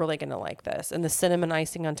 you're really gonna like this. And the cinnamon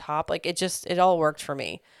icing on top, like it all worked for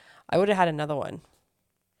me. I would have had another one.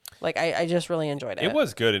 Like I just really enjoyed it. It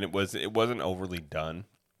was good, and it wasn't overly done,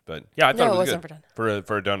 but yeah, I thought No, it it was wasn't good overdone.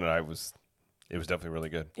 for a donut. It was definitely really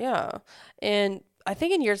good. Yeah. And I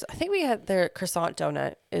think we had their croissant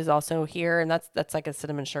donut is also here, and that's like a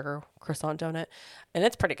cinnamon sugar croissant donut, and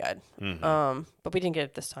it's pretty good. Mm-hmm. But we didn't get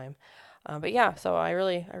it this time. But yeah, so I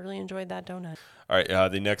really enjoyed that donut. All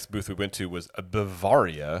right, the next booth we went to was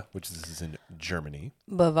Bavaria, which is in Germany.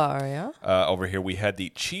 Bavaria. Over here we had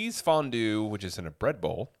the cheese fondue, which is in a bread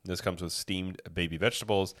bowl. This comes with steamed baby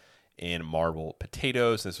vegetables and marble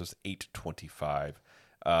potatoes. This was $8.25.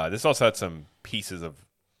 This also had some pieces of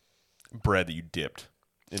bread that you dipped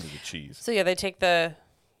into the cheese. So yeah, they take it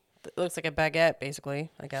looks like a baguette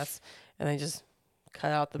basically, I guess, and they just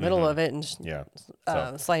cut out the middle of it and just Yeah.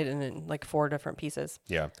 slide it in like 4 different pieces.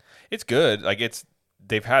 Yeah. It's good. Like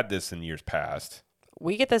they've had this in years past.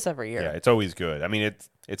 We get this every year. Yeah, it's always good. I mean,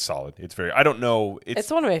 it's solid. It's very. I don't know. It's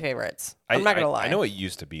one of my favorites. I'm not gonna lie. I know it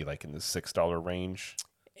used to be like in the $6 range,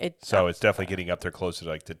 It so it's definitely getting up there closer to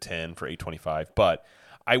like to 10 for $8.25. But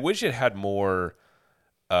I wish it had more.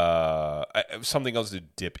 Something else to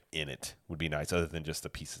dip in it would be nice, other than just the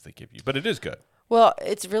pieces they give you. But it is good. Well,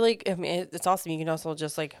 it's really. I mean, it's awesome. You can also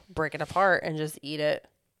just like break it apart and just eat it,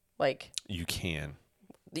 like You can.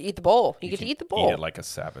 Eat the bowl. You get to eat the bowl. Eat it like a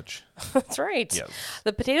savage. That's right. Yes.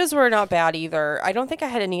 The potatoes were not bad either. I don't think I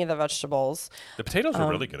had any of the vegetables. The potatoes were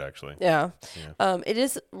really good, actually. Yeah. It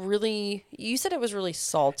is really. You said it was really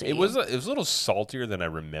salty. It was a little saltier than I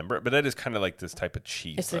remember, but that is kind of like this type of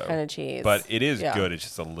cheese. It's the kind of cheese. But it is Yeah. good. It's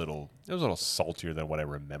just it was a little saltier than what I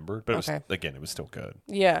remembered. But it was, again, it was still good.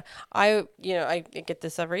 Yeah. I get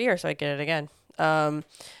this every year, so I get it again.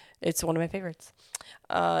 It's one of my favorites.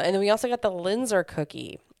 And then we also got the Linzer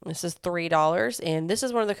cookie. This is $3, and this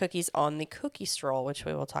is one of the cookies on the cookie stroll, which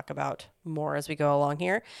we will talk about more as we go along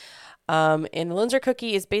here. And the Linzer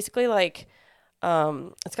cookie is basically like,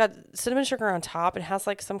 it's got cinnamon sugar on top. It has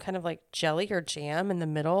like some kind of like jelly or jam in the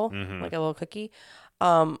middle, like a little cookie.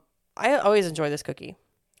 I always enjoy this cookie.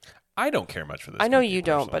 I don't care much for this. I know cookie, you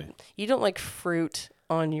don't, personally. but you don't like fruit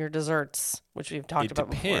on your desserts, which we've talked It about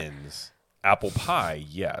before. depends. Apple pie,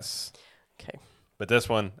 yes. Okay. But this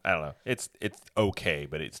one, I don't know. It's okay,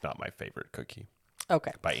 but it's not my favorite cookie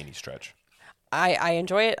Okay. by any stretch. I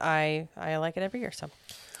enjoy it. I like it every year. So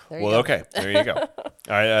there you Well, go. okay. There you go. All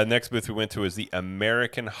right. Next booth we went to is the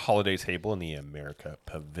American Holiday Table in the America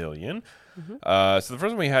Pavilion. So the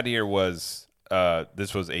first one we had here was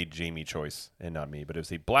this was a Jamie choice and not me, but it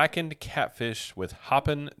was a blackened catfish with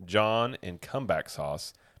Hoppin', John, and comeback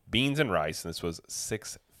sauce, beans and rice, and this was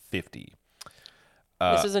 $6.50.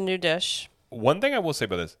 This is a new dish. One thing I will say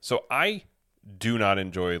about this, so I do not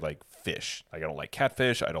enjoy like fish. Like I don't like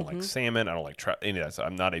catfish. I don't like salmon. I don't like trout. Any of that. So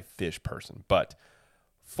I'm not a fish person. But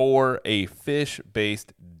for a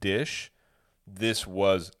fish-based dish, this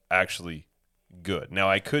was actually good. Now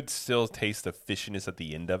I could still taste the fishiness at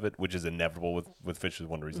the end of it, which is inevitable with fish. Is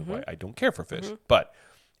one reason why I don't care for fish. But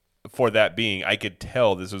for that being, I could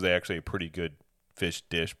tell this was actually a pretty good fish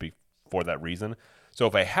dish for that reason. So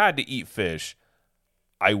if I had to eat fish,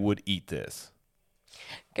 I would eat this.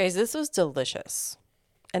 Guys, this was delicious.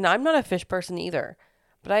 And I'm not a fish person either,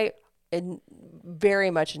 but I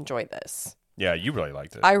very much enjoyed this. Yeah, you really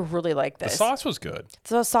liked it. I really like The this. sauce was good.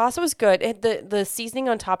 So the sauce was good. The seasoning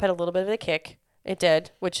on top had a little bit of a kick. It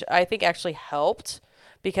did, which I think actually helped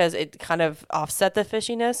because it kind of offset the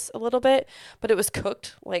fishiness a little bit, but it was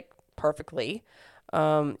cooked like perfectly.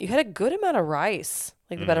 You had a good amount of rice,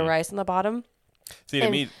 like the bed of rice on the bottom. See, to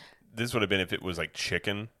me, this would have been if it was like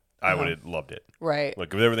chicken. I would have loved it. Right.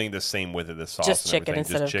 Like with everything the same with it, the sauce Just and chicken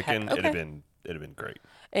everything, instead just of chicken. okay. It'd have been great.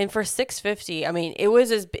 And for $6.50, I mean, it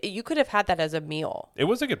was you could have had that as a meal. It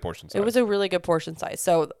was a good portion size. It was a really good portion size.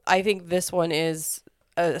 So I think this one is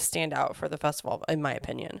a standout for the festival, in my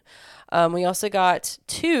opinion. We also got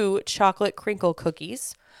 2 chocolate crinkle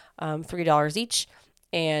cookies, $3 each,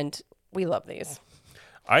 and we love these.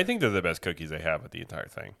 I think they're the best cookies they have at the entire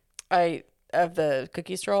thing. Of the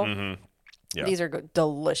cookie stroll. Yeah. These are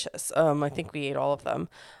delicious. I think we ate all of them.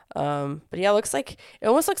 But yeah, it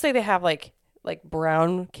almost looks like they have like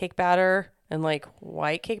brown cake batter and like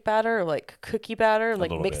white cake batter or like cookie batter,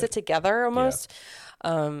 like little mix bit. it together almost.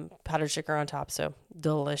 Powdered sugar on top, so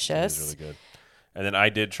delicious. It was really good. And then I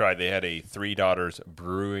did try. They had a Three Daughters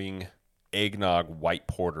Brewing Eggnog White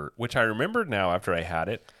Porter, which I remembered now after I had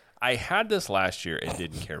it. I had this last year and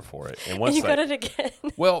didn't care for it. And once You got it again.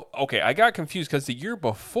 well, okay, I got confused because the year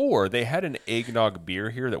before they had an eggnog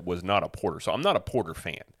beer here that was not a porter. So I'm not a porter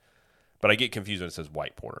fan, but I get confused when it says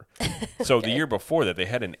white porter. So the year before that they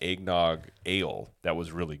had an eggnog ale that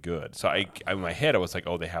was really good. So I in my head I was like,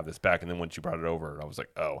 oh, they have this back. And then once you brought it over, I was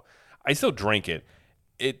like, oh, I still drank it.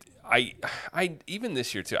 I even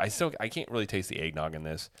this year too. I can't really taste the eggnog in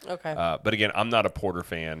this. Okay. But again, I'm not a porter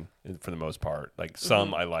fan for the most part. Like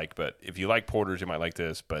some I like, but if you like porters, you might like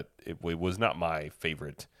this. But it was not my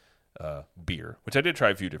favorite beer. Which I did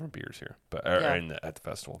try a few different beers here, but at the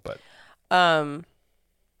festival. But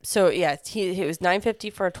So yeah, it was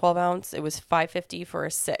 $9.50 for a 12 ounce. It was $5.50 for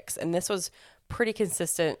a 6, and this was pretty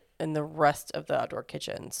consistent in the rest of the outdoor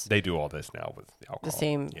kitchens. they do all this now with alcohol. The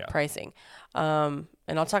same Yeah. pricing.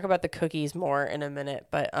 And I'll talk about the cookies more in a minute.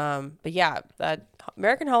 But yeah, that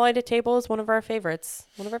American Holiday Table is one of our favorites.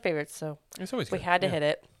 So It's always we good. had to Yeah. hit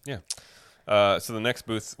it. Yeah. So the next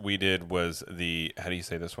booth we did was the, how do you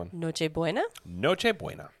say this one? Noche Buena Noche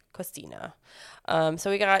Buena. Cocina.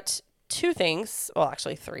 So we got 2 things. Well,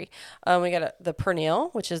 actually 3. We got the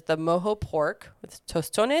pernil, which is the mojo pork with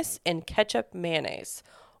tostones and ketchup mayonnaise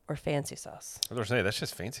or fancy sauce. I was going to say, that's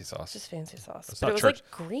just fancy sauce. Just fancy sauce. It's But not it was church.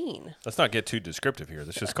 like green. Let's not get too descriptive here.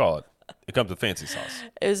 Let's just call it. It comes with fancy sauce.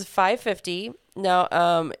 It was $5.50.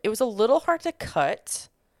 Now, it was a little hard to cut.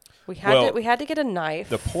 We had to get a knife.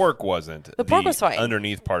 The pork wasn't. The pork was fine.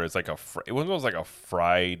 Underneath part is like it was almost like a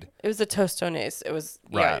fried. It was the tostones. It was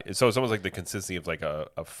Right. Yeah. So it's almost like the consistency of like a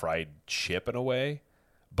fried chip in a way.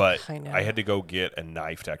 But I know. I had to go get a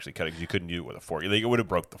knife to actually cut it because you couldn't do it with a fork. Like, it would have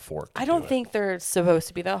broke the fork. I don't think they're supposed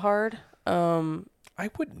to be that hard. I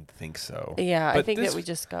wouldn't think so. Yeah, I But think this- that we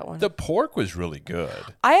just got one. The pork was really good.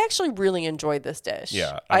 I actually really enjoyed this dish.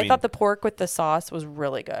 Yeah, I I thought mean- the pork with the sauce was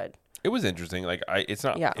really good. It was interesting. Like, it's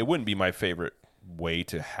not. Yeah. It wouldn't be my favorite way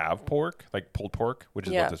to have pork, like pulled pork, which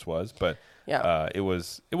is Yeah. what this was. But Yeah. it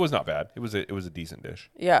was not bad. It was a decent dish.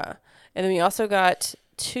 Yeah. And then we also got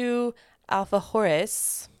 2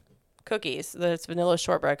 alfajores cookies. That's vanilla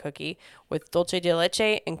shortbread cookie with dulce de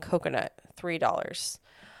leche and coconut, $3.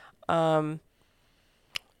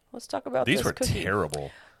 Let's talk about These this were cookie.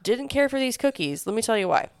 terrible. Didn't care for these cookies. Let me tell you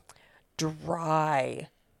why. Dry.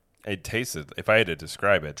 It tasted. If I had to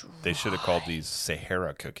describe it, they should have called these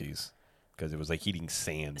Sahara cookies because it was like eating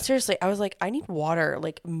sand. Seriously, I was like, I need water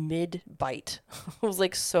like mid bite. It was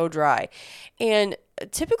like so dry. And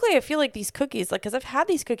typically I feel like these cookies, like, because I've had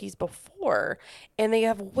these cookies before and they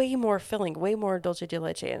have way more filling, way more dulce de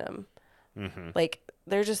leche in them. Like,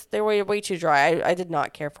 they're way too dry. I did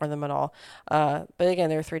not care for them at all. But again,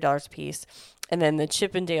 they're $3 a piece. And then the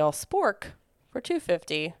Chippendale spork for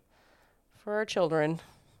 $2.50 for our children.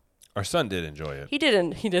 Our son did enjoy it. He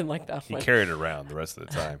didn't like that He one. carried it around the rest of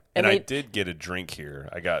the time. And and I they- did get a drink here.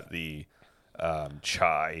 I got the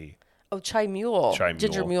chai. Oh, chai mule. Chai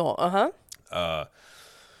Ginger mule. mule. Uh-huh.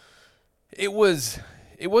 It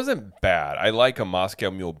wasn't bad. I like a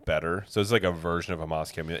Moscow Mule better. So it's like a version of a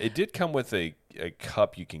Moscow Mule. It did come with a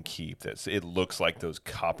cup you can keep. It looks like those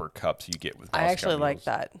copper cups you get with Moscow I actually like Mules.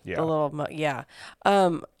 that. Yeah. The little, yeah.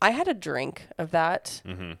 I had a drink of that,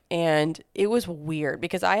 and it was weird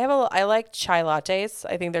because I like chai lattes.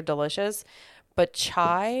 I think they're delicious, but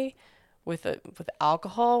chai with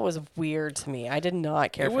alcohol was weird to me. I did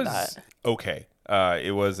not care It for was that. okay.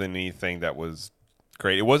 It wasn't anything that was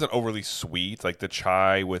great. It wasn't overly sweet. Like the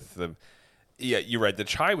chai with the... Yeah, you're right. The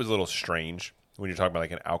chai was a little strange when you're talking about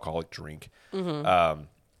like an alcoholic drink. And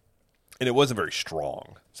it wasn't very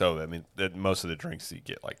strong. So, I mean, most of the drinks you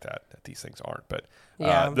get like that these things aren't. But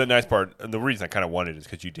Yeah. the nice part, and the reason I kind of wanted it is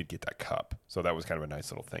because you did get that cup. So that was kind of a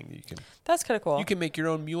nice little thing that That's kind of cool. you can make your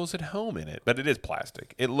own mules at home in it. But it is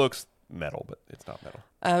plastic. It looks metal, but it's not metal.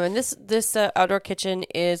 And this outdoor kitchen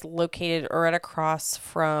is located right across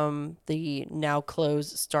from the now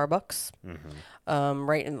closed Starbucks,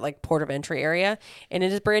 right in like port of entry area, and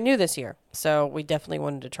it is brand new this year. So we definitely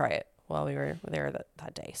wanted to try it while we were there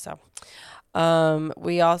that day. So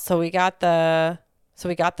we got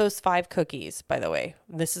those 5 cookies. By the way,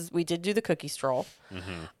 we did do the cookie stroll.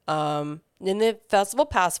 In the festival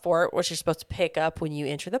passport, which you're supposed to pick up when you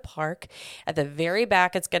enter the park, at the very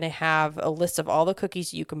back, it's going to have a list of all the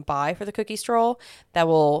cookies you can buy for the cookie stroll that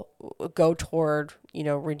will go toward,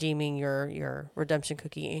 redeeming your redemption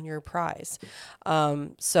cookie and your prize.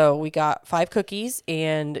 So we got 5 cookies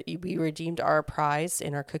and we redeemed our prize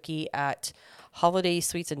and our cookie at Holiday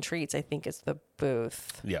Sweets and Treats, I think is the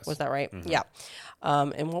booth. Yes. Was that right? Yeah.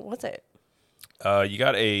 And what was it? You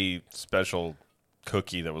got a special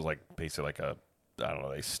cookie that was like basically like a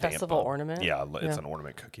stamp Festival ornament? Yeah, it's Yeah. an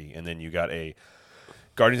ornament cookie, and then you got a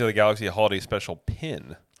Guardians of the Galaxy holiday special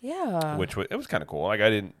pin, Yeah. which it was kind of cool. Like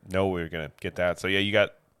I didn't know we were gonna get that, so yeah, you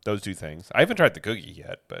got those 2 things. I haven't tried the cookie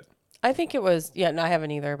yet, but I think it was, no, I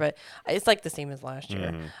haven't either, but it's like the same as last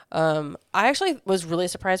year. I actually was really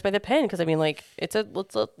surprised by the pen because I mean, like, it's a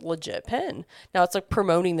legit pen. Now it's like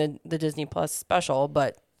promoting the Disney Plus special,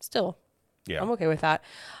 but still, yeah, I'm okay with that.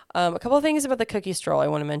 A couple of things about the cookie stroll I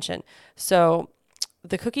want to mention. So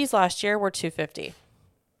the cookies last year were $2.50.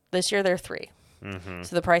 This year they're $3.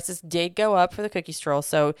 So the prices did go up for the cookie stroll.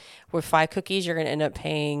 So with 5 cookies, you're going to end up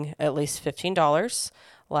paying at least $15.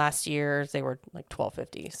 Last year they were like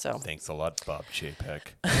 $12.50. So thanks a lot, Bob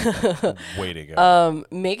Chapek. Way to go.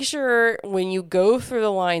 make sure when you go through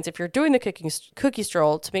the lines, if you're doing the cookie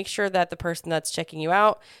stroll, to make sure that the person that's checking you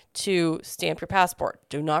out to stamp your passport.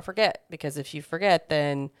 Do not forget, because if you forget,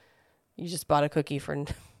 then you just bought a cookie for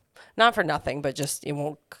not for nothing, but just it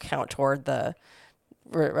won't count toward the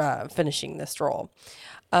finishing the stroll.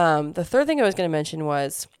 The third thing I was going to mention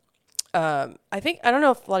was I don't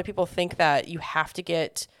know if a lot of people think that you have to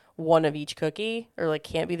get one of each cookie or like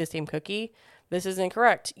can't be the same cookie. This is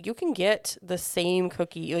incorrect. You can get the same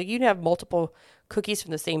cookie. Like you can have multiple cookies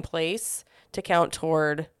from the same place to count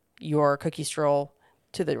toward your cookie stroll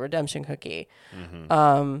to the redemption cookie.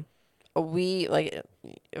 We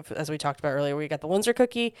as we talked about earlier, we got the Windsor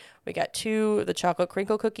cookie, we got 2 of the chocolate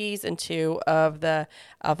crinkle cookies, and 2 of the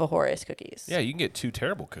alfajores cookies. Yeah, you can get 2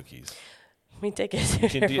 terrible cookies. We did get You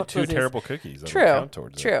can get 2 terrible cookies. That'll True, count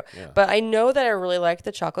towards true. it. Yeah. But I know that I really like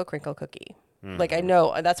the chocolate crinkle cookie. Like, I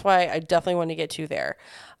know. That's why I definitely want to get 2 there.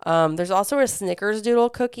 There's also a Snickers Doodle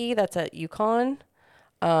cookie that's at Yukon.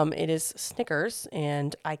 It is Snickers,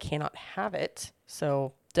 and I cannot have it.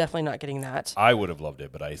 So definitely not getting that. I would have loved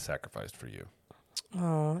it, but I sacrificed for you.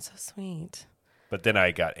 Oh, that's so sweet. But then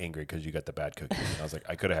I got angry because you got the bad cookie. And I was like,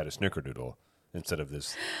 I could have had a Snickerdoodle instead of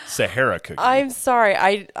this Sahara cookie. I'm sorry.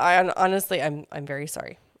 I honestly, I'm very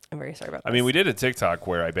sorry. I'm very sorry about that. I mean, we did a TikTok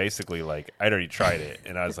where I basically, like, I'd already tried it,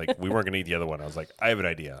 and I was like, we weren't going to eat the other one. I was like, I have an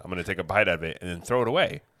idea. I'm going to take a bite out of it and then throw it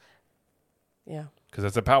away. Yeah. Because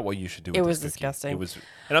that's about what you should do with It was this cookie. disgusting. It was,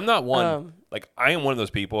 and I'm not one, like, I am one of those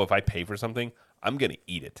people, if I pay for something, I'm going to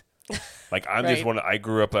eat it. Like, I'm just Right. one, I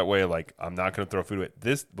grew up that way, like, I'm not going to throw food away.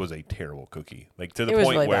 This was a terrible cookie. Like, to the It was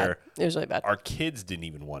point really where bad. It was really bad. our kids didn't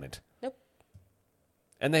even want it. Nope.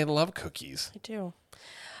 And they love cookies. I do.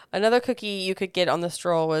 Another cookie you could get on the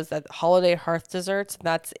stroll was that Holiday Hearth Desserts.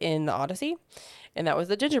 That's in the Odyssey. And that was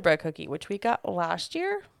the gingerbread cookie, which we got last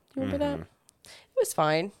year. You remember that? It was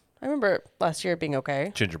fine. I remember last year being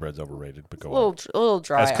okay. Gingerbread's overrated, but go A on. little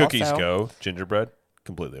dry. As cookies also. go, gingerbread,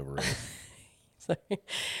 completely overrated.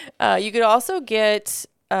 You could also get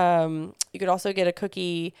a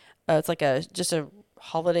cookie. It's like just a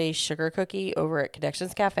holiday sugar cookie over at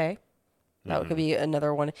Connections Cafe. That could be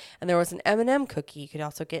another one. And there was an M&M cookie you could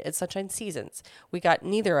also get at Sunshine Seasons. We got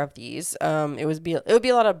neither of these. It would be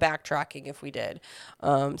a lot of backtracking if we did.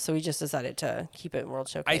 So we just decided to keep it in World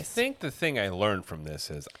Showcase. I think the thing I learned from this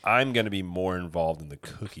is I'm going to be more involved in the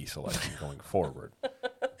cookie selection going forward.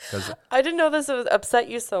 Because I didn't know this would upset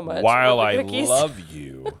you so much. while with I the cookies. love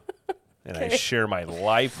you and I share my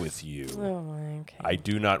life with you, Oh my, okay. I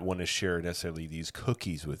do not want to share necessarily these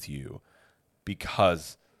cookies with you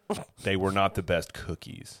because they were not the best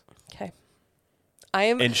cookies. Okay.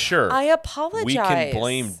 And sure, I apologize. we can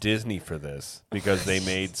blame Disney for this because they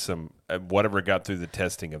made some whatever got through the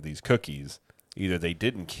testing of these cookies. Either they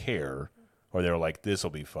didn't care or they were like, "This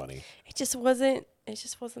will be funny." It just wasn't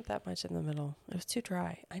that much in the middle. It was too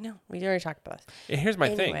dry. I know. We already talked about this. And here's my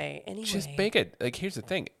Anyway. thing: just bake it. Like, here's the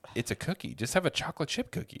thing: it's a cookie. Just have a chocolate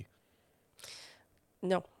chip cookie.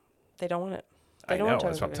 No, they don't want it. I know. want That's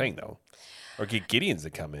what I'm chocolate saying, though. Or get Gideons to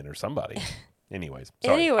come in or somebody. Anyways,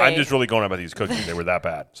 sorry. Anyway. I'm just really going on about these cookies. They were that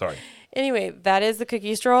bad. Sorry. Anyway, that is the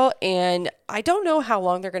cookie stroll, and I don't know how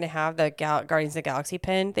long they're going to have the Guardians of the Galaxy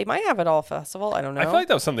pin. They might have it all festival. I don't know. I feel like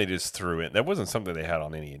that was something they just threw in. That wasn't something they had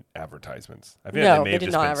on any advertisements. I feel No, like they may they have did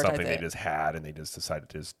just not been advertise something they it. just had and they just decided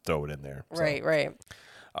to just throw it in there. So. Right.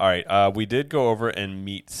 All right. We did go over and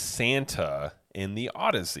meet Santa in the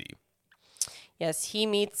Odyssey. Yes, he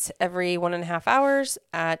meets every 1.5 hours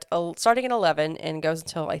starting at 11 and goes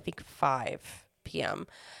until I think 5 p.m.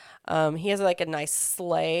 He has like a nice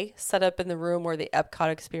sleigh set up in the room where the Epcot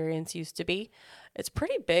experience used to be. It's a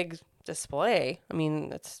pretty big display. I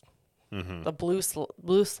mean, it's the blue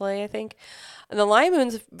sleigh, I think. And the line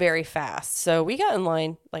moves very fast. So we got in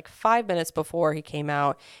line like 5 minutes before he came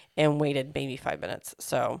out and waited maybe 5 minutes.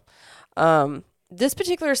 So, this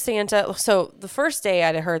particular Santa, so the first day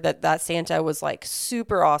I'd heard that Santa was like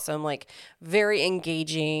super awesome, like very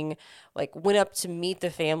engaging, like went up to meet the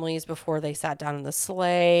families before they sat down in the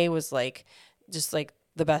sleigh, was like just like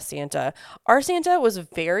the best Santa. Our Santa was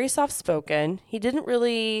very soft spoken. He didn't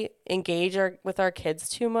really engage with our kids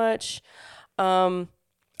too much.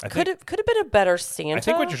 Could have been a better Santa. I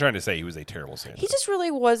think what you're trying to say, he was a terrible Santa. He just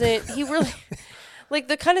really wasn't. He really. Like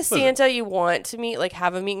the kind of Santa you want to meet, like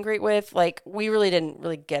have a meet and greet with, like we really didn't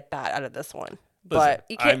really get that out of this one. But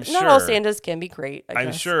you can't, not all Santas can be great. I I'm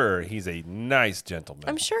guess. sure he's a nice gentleman.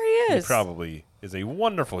 I'm sure he is. He probably is a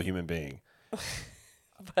wonderful human being.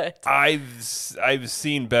 But I've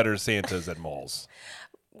seen better Santas at malls.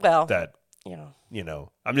 well, That you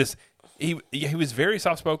know, I'm just he was very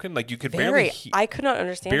soft spoken. Like you could very. I could not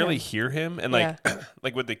understand. barely him. hear him, and like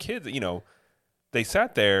like with the kids, they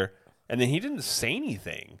sat there. And then he didn't say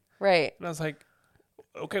anything. Right. And I was like,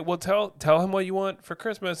 okay, well tell him what you want for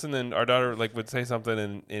Christmas. And then our daughter like would say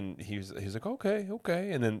something and he's like,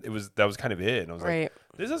 okay. And then that was kind of it. And I was like,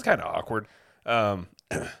 this is kind of awkward. So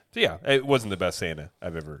yeah, it wasn't the best Santa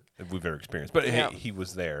we've ever experienced. But he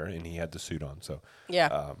was there and he had the suit on. So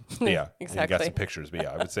Yeah. yeah. Exactly. And got some pictures. But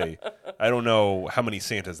yeah, I would say I don't know how many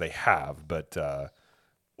Santas they have, but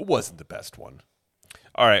it wasn't the best one.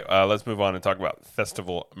 All right, let's move on and talk about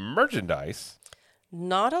festival merchandise.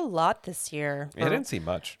 Not a lot this year. I didn't see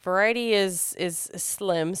much. Variety is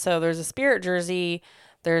slim. So there's a Spirit jersey,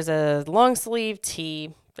 there's a long sleeve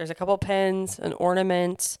tee, there's a couple pins, an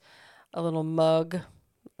ornament, a little mug,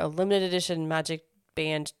 a limited edition Magic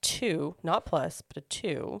Band 2, not plus, but a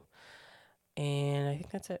 2. And I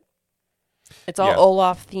think that's it. It's all Yeah.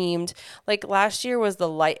 Olaf themed. Like last year was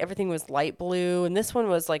everything was light blue, and this one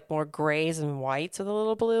was like more grays and whites with a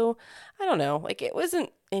little blue. I don't know. Like it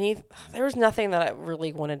wasn't there was nothing that I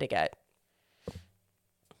really wanted to get.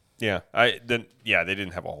 Yeah, they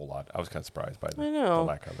didn't have a whole lot. I was kind of surprised by the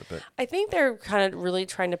lack of it. But I think they're kind of really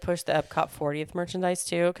trying to push the Epcot 40th merchandise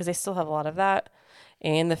too, because they still have a lot of that.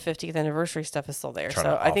 And the 50th anniversary stuff is still there. Trying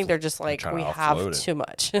So to I think they're just like, trying to we offload have it. too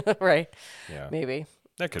much. Right. yeah, Maybe.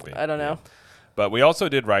 that could be. I don't know. But we also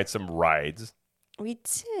did ride some rides We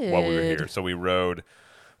did. while we were here. So we rode.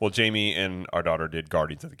 Well, Jamie and our daughter did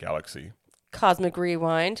Guardians of the Galaxy. Cosmic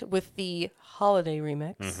Rewind with the holiday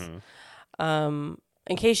remix. Mm-hmm.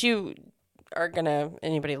 In case you are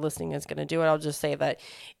anybody listening is gonna do it, I'll just say that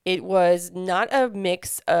it was not a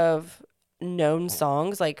mix of known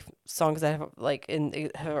songs, like songs that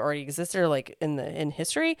have already existed or like in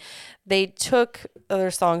history. They took other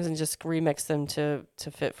songs and just remixed them to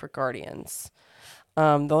fit for Guardians. The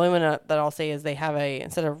only one that I'll say is they have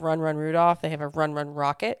instead of Run Run Rudolph, they have a Run Run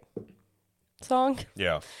Rocket song.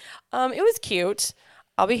 Yeah. It was cute.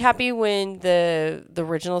 I'll be happy when the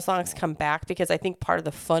original songs come back, because I think part of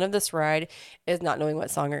the fun of this ride is not knowing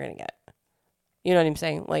what song you're going to get. You know what I'm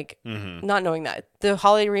saying? Like not knowing that. The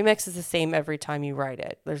holiday remix is the same every time you ride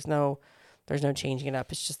it. There's no changing it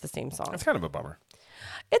up. It's just the same song. That's kind of a bummer.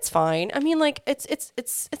 It's fine. I mean, like it's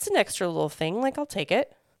an extra little thing. Like I'll take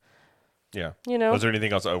it. Yeah. You know? Was there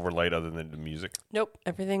anything else overlaid other than the music? Nope.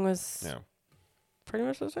 Everything was Yeah. pretty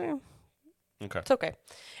much the same. Okay. It's okay.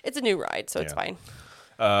 It's a new ride, so it's fine.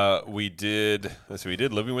 We did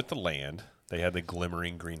Living with the Land. They had the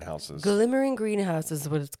glimmering greenhouses, Glimmering Greenhouse is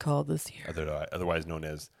what it's called this year. otherwise known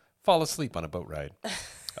as fall asleep on a boat ride.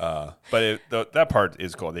 But that part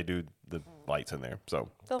is cool. They do the lights in there, so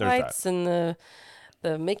The there's lights and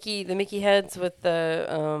the Mickey heads with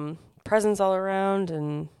the presents all around,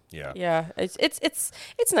 and yeah,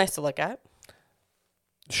 it's nice to look at.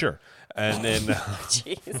 sure. And then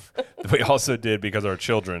Jeez. we also did, because our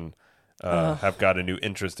children have got a new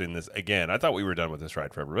interest in this again. I thought we were done with this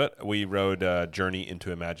ride forever, but we rode Journey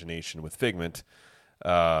into Imagination with Figment.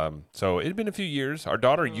 So it had been a few years. Our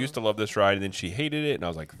daughter used to love this ride, and then she hated it, and I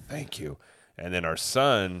was like, thank you. And then our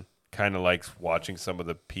son kind of likes watching some of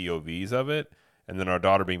the POVs of it, and then our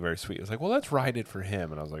daughter, being very sweet, was like, well, let's ride it for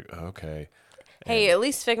him. And I was like, okay. Hey, at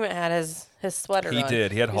least Figment had his sweater He on.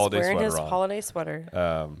 did. He had was holiday wearing sweater his on. holiday sweater.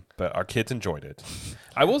 But our kids enjoyed it.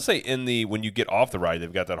 I will say, when you get off the ride,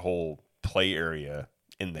 they've got that whole play area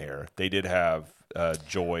in there. They did have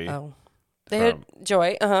Joy. Oh. They had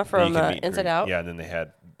Joy from Inside Out. Yeah, and then they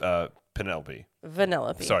had Vanellope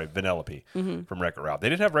Mm-hmm. from Wreck-It Ralph. They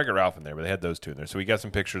didn't have Wreck-It Ralph in there, but they had those two in there. So we got some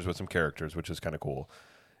pictures with some characters, which is kind of cool.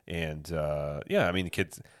 And I mean, the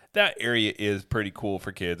kids, that area is pretty cool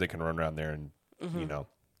for kids. They can run around there and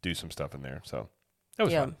do some stuff in there. So that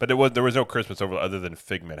was fun. But there was no Christmas over other than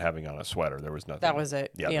Figment having on a sweater. There was nothing. That was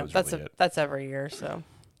it. Yeah, that's every year. So.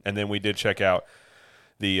 And then we did check out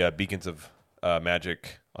the Beacons of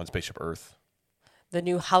Magic on Spaceship Earth. The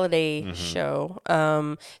new holiday show.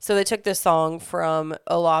 So they took this song from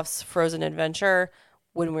Olaf's Frozen Adventure,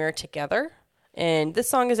 When We're Together. And this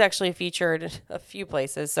song is actually featured a few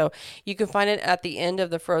places. So you can find it at the end of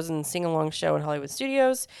the Frozen sing-along show in Hollywood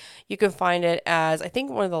Studios. You can find it as, I think,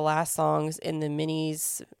 one of the last songs in the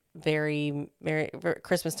Minnie's Very Merry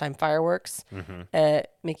Christmas Time fireworks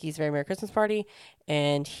at Mickey's Very Merry Christmas Party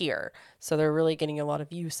and here. So they're really getting a lot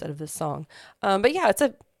of use out of this song. But yeah, it's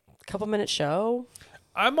a couple-minute show.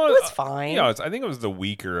 It was fine. I think it was the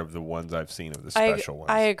weaker of the ones I've seen of the special ones.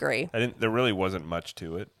 I agree. There really wasn't much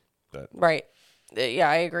to it. But Right. Yeah,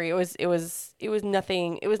 I agree. It was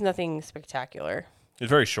nothing. It was nothing spectacular. it's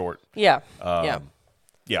very short. Yeah.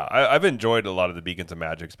 Yeah, I've enjoyed a lot of the Beacons of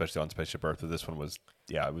Magic, especially on Spaceship Earth. But this one was,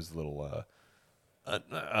 it was a little, I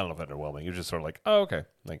don't know if underwhelming. It was just sort of like, oh, okay,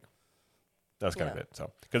 like that's kind of it.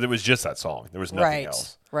 So because it was just that song, there was nothing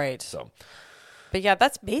else. Right. So, But yeah,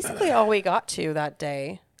 that's basically all we got to that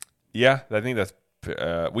day. yeah, I think that's.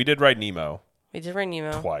 We did ride Nemo We did ride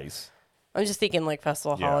Nemo. twice. I'm just thinking like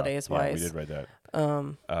festival holidays Yeah, wise. we did ride that.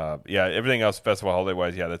 Everything else festival holiday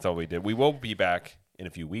wise, that's all we did. We will be back in a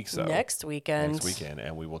few weeks though. Next weekend,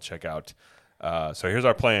 and we will check out. So here's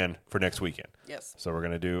our plan for next weekend. Yes. So we're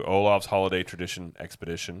gonna do Olaf's Holiday Tradition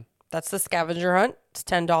Expedition. That's the scavenger hunt. It's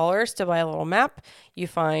 $10 to buy a little map. You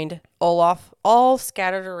find Olaf all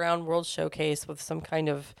scattered around World Showcase with some kind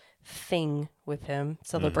of thing with him.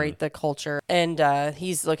 Celebrate the culture. And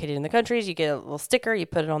he's located in the countries. You get a little sticker. You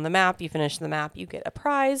put it on the map. You finish the map. You get a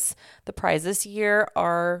prize. The prize this year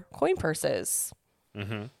are coin purses.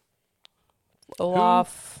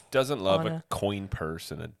 Olaf. Doesn't love a coin purse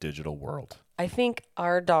in a digital world. I think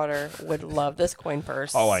our daughter would love this coin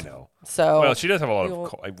purse. Oh, I know. So Well, she does have a lot we will-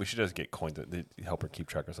 of. She does get coins that help her keep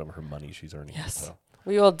track of some of her money she's earning. Yes. So.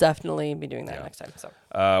 we will definitely be doing that Yeah. next time. So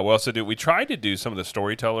We also do. We tried to do some of the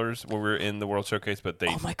storytellers when we were in the World Showcase, but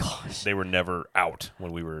oh my gosh. they were never out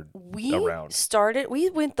when we were We around. we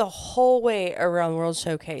went the whole way around World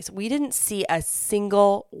Showcase. We didn't see a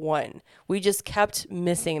single one. We just kept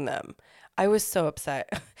missing them. I was so upset.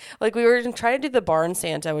 Like we were trying to do the Barn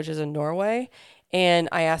Santa, which is in Norway, and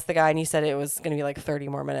I asked the guy and he said it was going to be like 30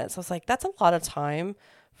 more minutes. I was like, that's a lot of time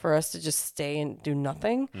for us to just stay and do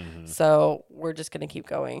nothing. So we're just going to keep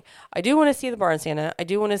going. I do want to see the Barn Santa. I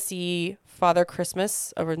do want to see Father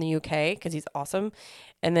Christmas over in the UK because he's awesome.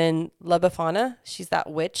 And then La Befana, she's that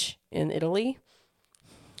witch in Italy.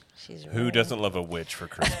 She's Who really- doesn't love a witch for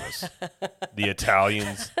Christmas? The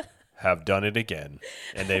Italians have done it again,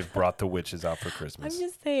 and they've brought the witches out for I'm Christmas.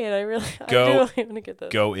 just saying, I Go- do really want to get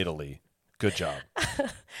this. Go Italy. Good job.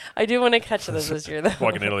 I do want to catch this this year, though.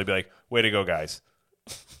 Walk in Italy, be like, way to go, guys.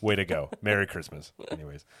 Way to go. Merry Christmas.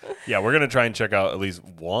 Anyways. Yeah, we're going to try and check out at least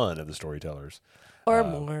one of the storytellers. Or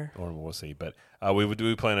more. Or we'll see. But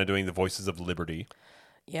we plan on doing the Voices of Liberty.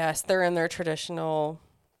 Yes, they're in their traditional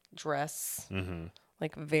dress. Mm-hmm.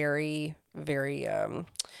 Like very, very,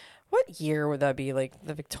 what year would that be? Like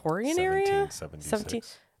the Victorian area?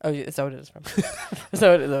 1776. Oh, is that what it is from? Is that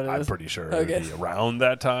what it I'm is? pretty sure it Okay. would be around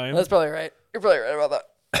that time. That's probably right. You're probably right about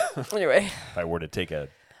that. Anyway. If I were to take a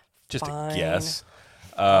Fine. guess.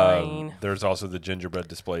 Fine. There's also the gingerbread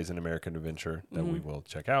displays in American Adventure that we Mm-hmm. will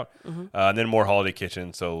check out. And then more holiday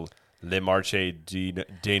kitchen. So Le Marché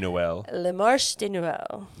de Noël. Le Marche de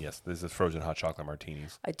Noël. Yes, this is frozen hot chocolate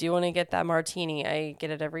martinis. I do want to get that martini. I get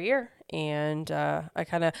it every year, and I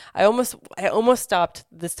almost stopped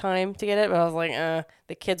this time to get it, but I was like,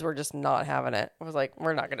 the kids were just not having it. I was like,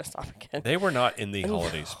 we're not gonna stop again. They were not in the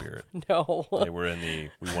holiday spirit. No. They were in the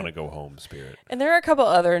we want to go home spirit. And there are a couple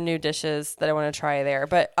other new dishes that I want to try there,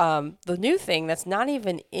 but the new thing that's not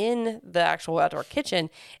even in the actual outdoor kitchen,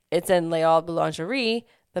 it's in Les Halles Boulangerie,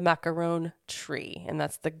 the macaron tree, and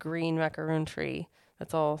that's the green macaron tree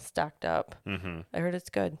that's all stacked up. Mm-hmm. I heard it's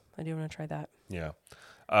good. I do want to try that. Yeah.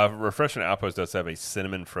 Refreshment Outpost does have a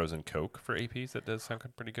cinnamon frozen Coke for APs. That does sound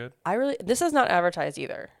pretty good. This is not advertised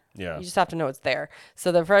either. Yeah. You just have to know it's there.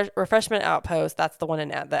 So the refreshment outpost, that's the one in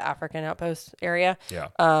the African outpost area. Yeah.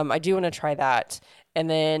 I do want to try that. And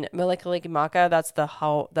then Melikilikimaka, that's the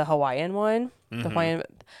Hawaiian one. The Hawaiian.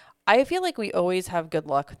 I feel like we always have good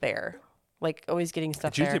luck there. Like always getting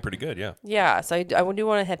stuff It's usually there. pretty good, yeah. Yeah, so I do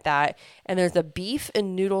want to hit that. And there's a beef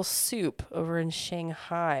and noodle soup over in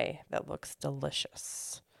Shanghai that looks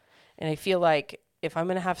delicious. And I feel like if I'm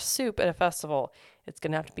going to have soup at a festival, it's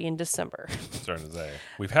going to have to be in December. Starting to say.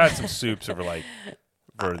 We've had some soups over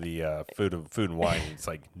for the food and wine. It's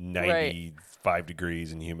like 95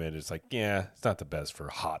 degrees and humid. It's like, yeah, it's not the best for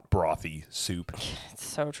hot, brothy soup. It's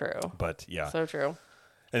so true. But yeah. So true.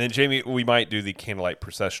 And then, Jamie, we might do the candlelight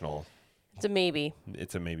processional. It's a maybe.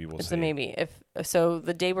 It's a maybe. We'll see. It's a maybe. So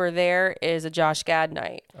the day we're there is a Josh Gad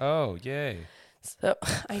night. Oh, yay. So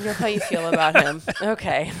I know how you feel about him.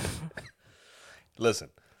 Okay. Listen,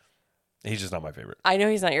 he's just not my favorite. I know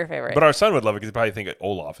he's not your favorite. But our son would love it because he'd probably think that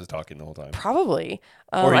Olaf is talking the whole time. Probably.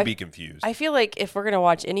 Or he'd be confused. I feel like if we're going to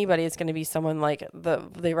watch anybody, it's going to be someone like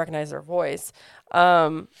they recognize their voice.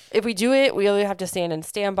 If we do it, we either have to stand in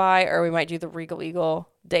standby or we might do the Regal Eagle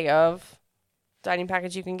day of dining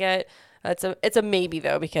package you can get. It's a maybe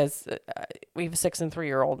though, because we have a 6 and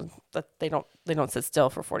 3-year-old that they don't sit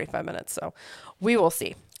still for 45 minutes. So we will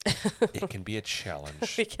see. It can be a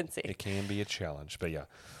challenge. We can see. It can be a challenge. But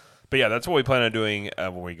yeah, that's what we plan on doing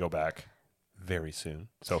when we go back very soon.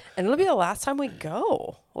 So, And it'll be the last time we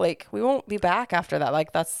go. Like we won't be back after that.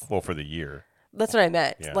 Like that's for the year. what I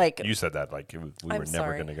meant. Yeah. Like you said that like we I'm were never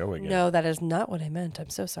sorry. going to go again. No, that is not what I meant. I'm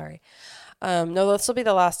so sorry. No, this will be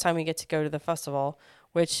the last time we get to go to the festival,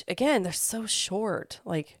 which again, they're so short.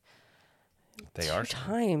 Like They 2 are.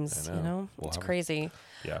 times, I know. We'll it's have 'em. crazy.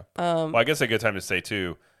 Yeah. Well, I guess a good time to say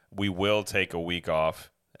too, we will take a week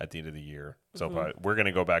off at the end of the year. So we're going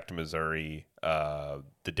to go back to Missouri the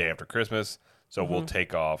day after Christmas. So we'll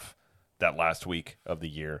take off that last week of the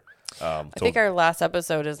year. I think our last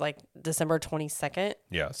episode is like December 22nd.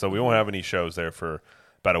 Yeah, so we won't have any shows there for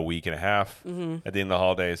about a week and a half at the end of the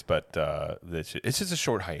holidays, but it's just a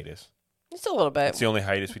short hiatus. Just a little bit. It's the only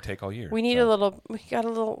hiatus we take all year. We need we got a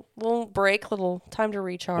little break, little time to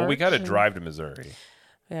recharge. Well, we got to and- drive to Missouri,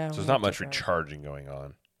 Yeah. so we there's not have to much drive. recharging going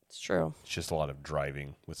on. It's true. It's just a lot of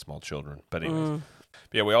driving with small children. But anyways,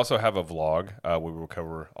 yeah, we also have a vlog where we will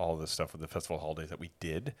cover all of the stuff with the festival holidays that we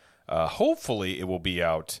did. Hopefully, it will be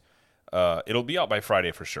out it'll be out by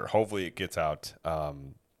Friday for sure. Hopefully it gets out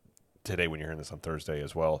today when you're hearing this on Thursday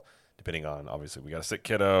as well, depending on, obviously, we got a sick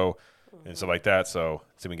kiddo and stuff like that. So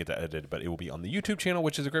see if we can get that edited. But it will be on the YouTube channel,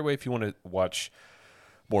 which is a great way if you want to watch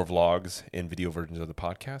more vlogs and video versions of the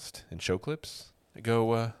podcast and show clips.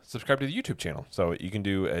 Go subscribe to the YouTube channel. So you can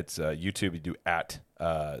do, it's YouTube, you do at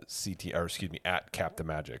at Cap the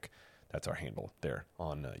Magic. That's our handle there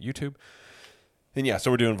on YouTube. And yeah,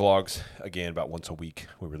 so we're doing vlogs again about once a week.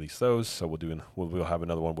 We release those, so we'll have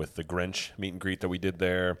another one with the Grinch meet and greet that we did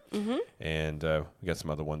there, and we got some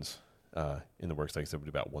other ones in the works. Like I said, we do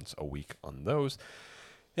about once a week on those.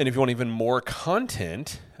 And if you want even more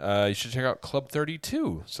content, you should check out Club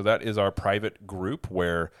 32. So that is our private group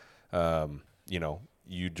where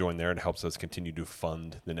you join there and it helps us continue to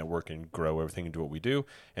fund the network and grow everything and do what we do.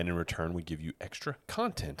 And in return, we give you extra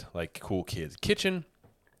content like Cool Kids Kitchen,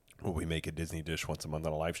 where we make a Disney dish once a month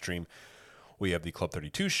on a live stream. We have the Club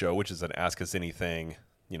 32 show, which is an Ask Us Anything.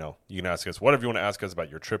 You can ask us whatever you want to ask us about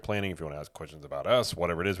your trip planning. If you want to ask questions about us,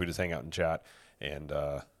 whatever it is, we just hang out and chat. And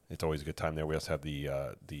it's always a good time there. We also have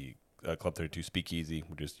the Club 32 Speakeasy.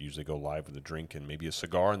 We just usually go live with a drink and maybe a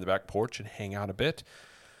cigar in the back porch and hang out a bit.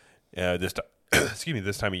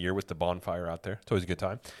 This time of year with the bonfire out there. It's always a good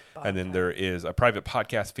time. And then there is a private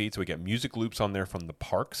podcast feed, so we get music loops on there from the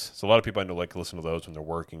parks. So a lot of people I know like to listen to those when they're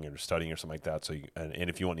working or studying or something like that. So and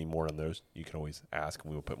if you want any more on those, you can always ask,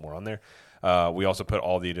 and we will put more on there. We also put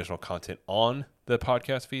all the additional content on the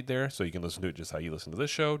podcast feed there, so you can listen to it just how you listen to this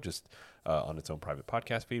show, just on its own private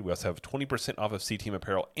podcast feed. We also have 20% off of C-Team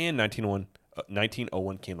apparel and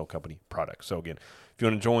 1901 Candle Company products. So again, if you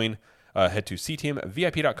want to join, head to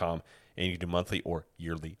ctmvip.com. And you can do monthly or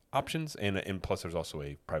yearly options. And plus, there's also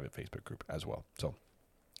a private Facebook group as well. So,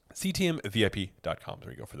 ctmvip.com.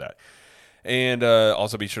 There you go for that. And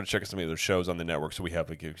also be sure to check out some of the other shows on the network. So we have,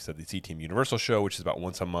 like you said, the CTM Universal show, which is about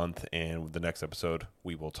once a month. And with the next episode,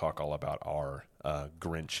 we will talk all about our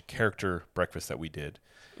Grinch character breakfast that we did.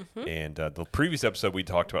 And the previous episode, we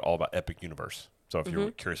talked about all about Epic Universe. So if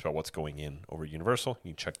you're curious about what's going in over at Universal,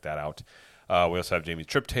 you can check that out. We also have Jamie's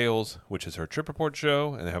Trip Tales, which is her trip report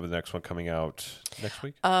show, and they have the next one coming out next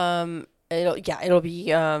week. It'll be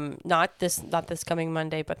not this coming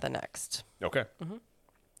Monday, but the next. Okay.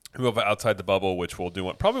 We have Outside the Bubble, which we'll do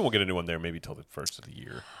one. Probably won't get a new one there, maybe till the first of the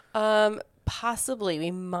year. Possibly,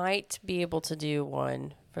 we might be able to do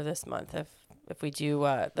one for this month if we do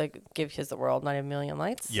Give Kids the World, 9 Million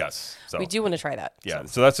Lights. Yes. So we do want to try that. Yeah.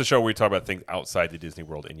 So that's the show where we talk about things outside the Disney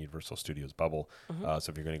World and Universal Studios bubble.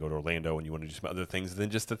 So if you're going to go to Orlando and you want to do some other things than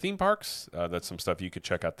just the theme parks, that's some stuff you could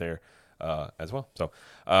check out there as well. So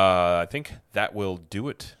I think that will do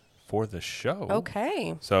it for the show.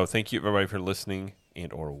 Okay. So thank you, everybody, for listening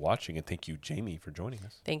and or watching. And thank you, Jamie, for joining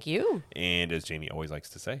us. Thank you. And as Jamie always likes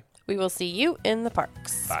to say, we will see you in the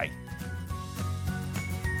parks. Bye.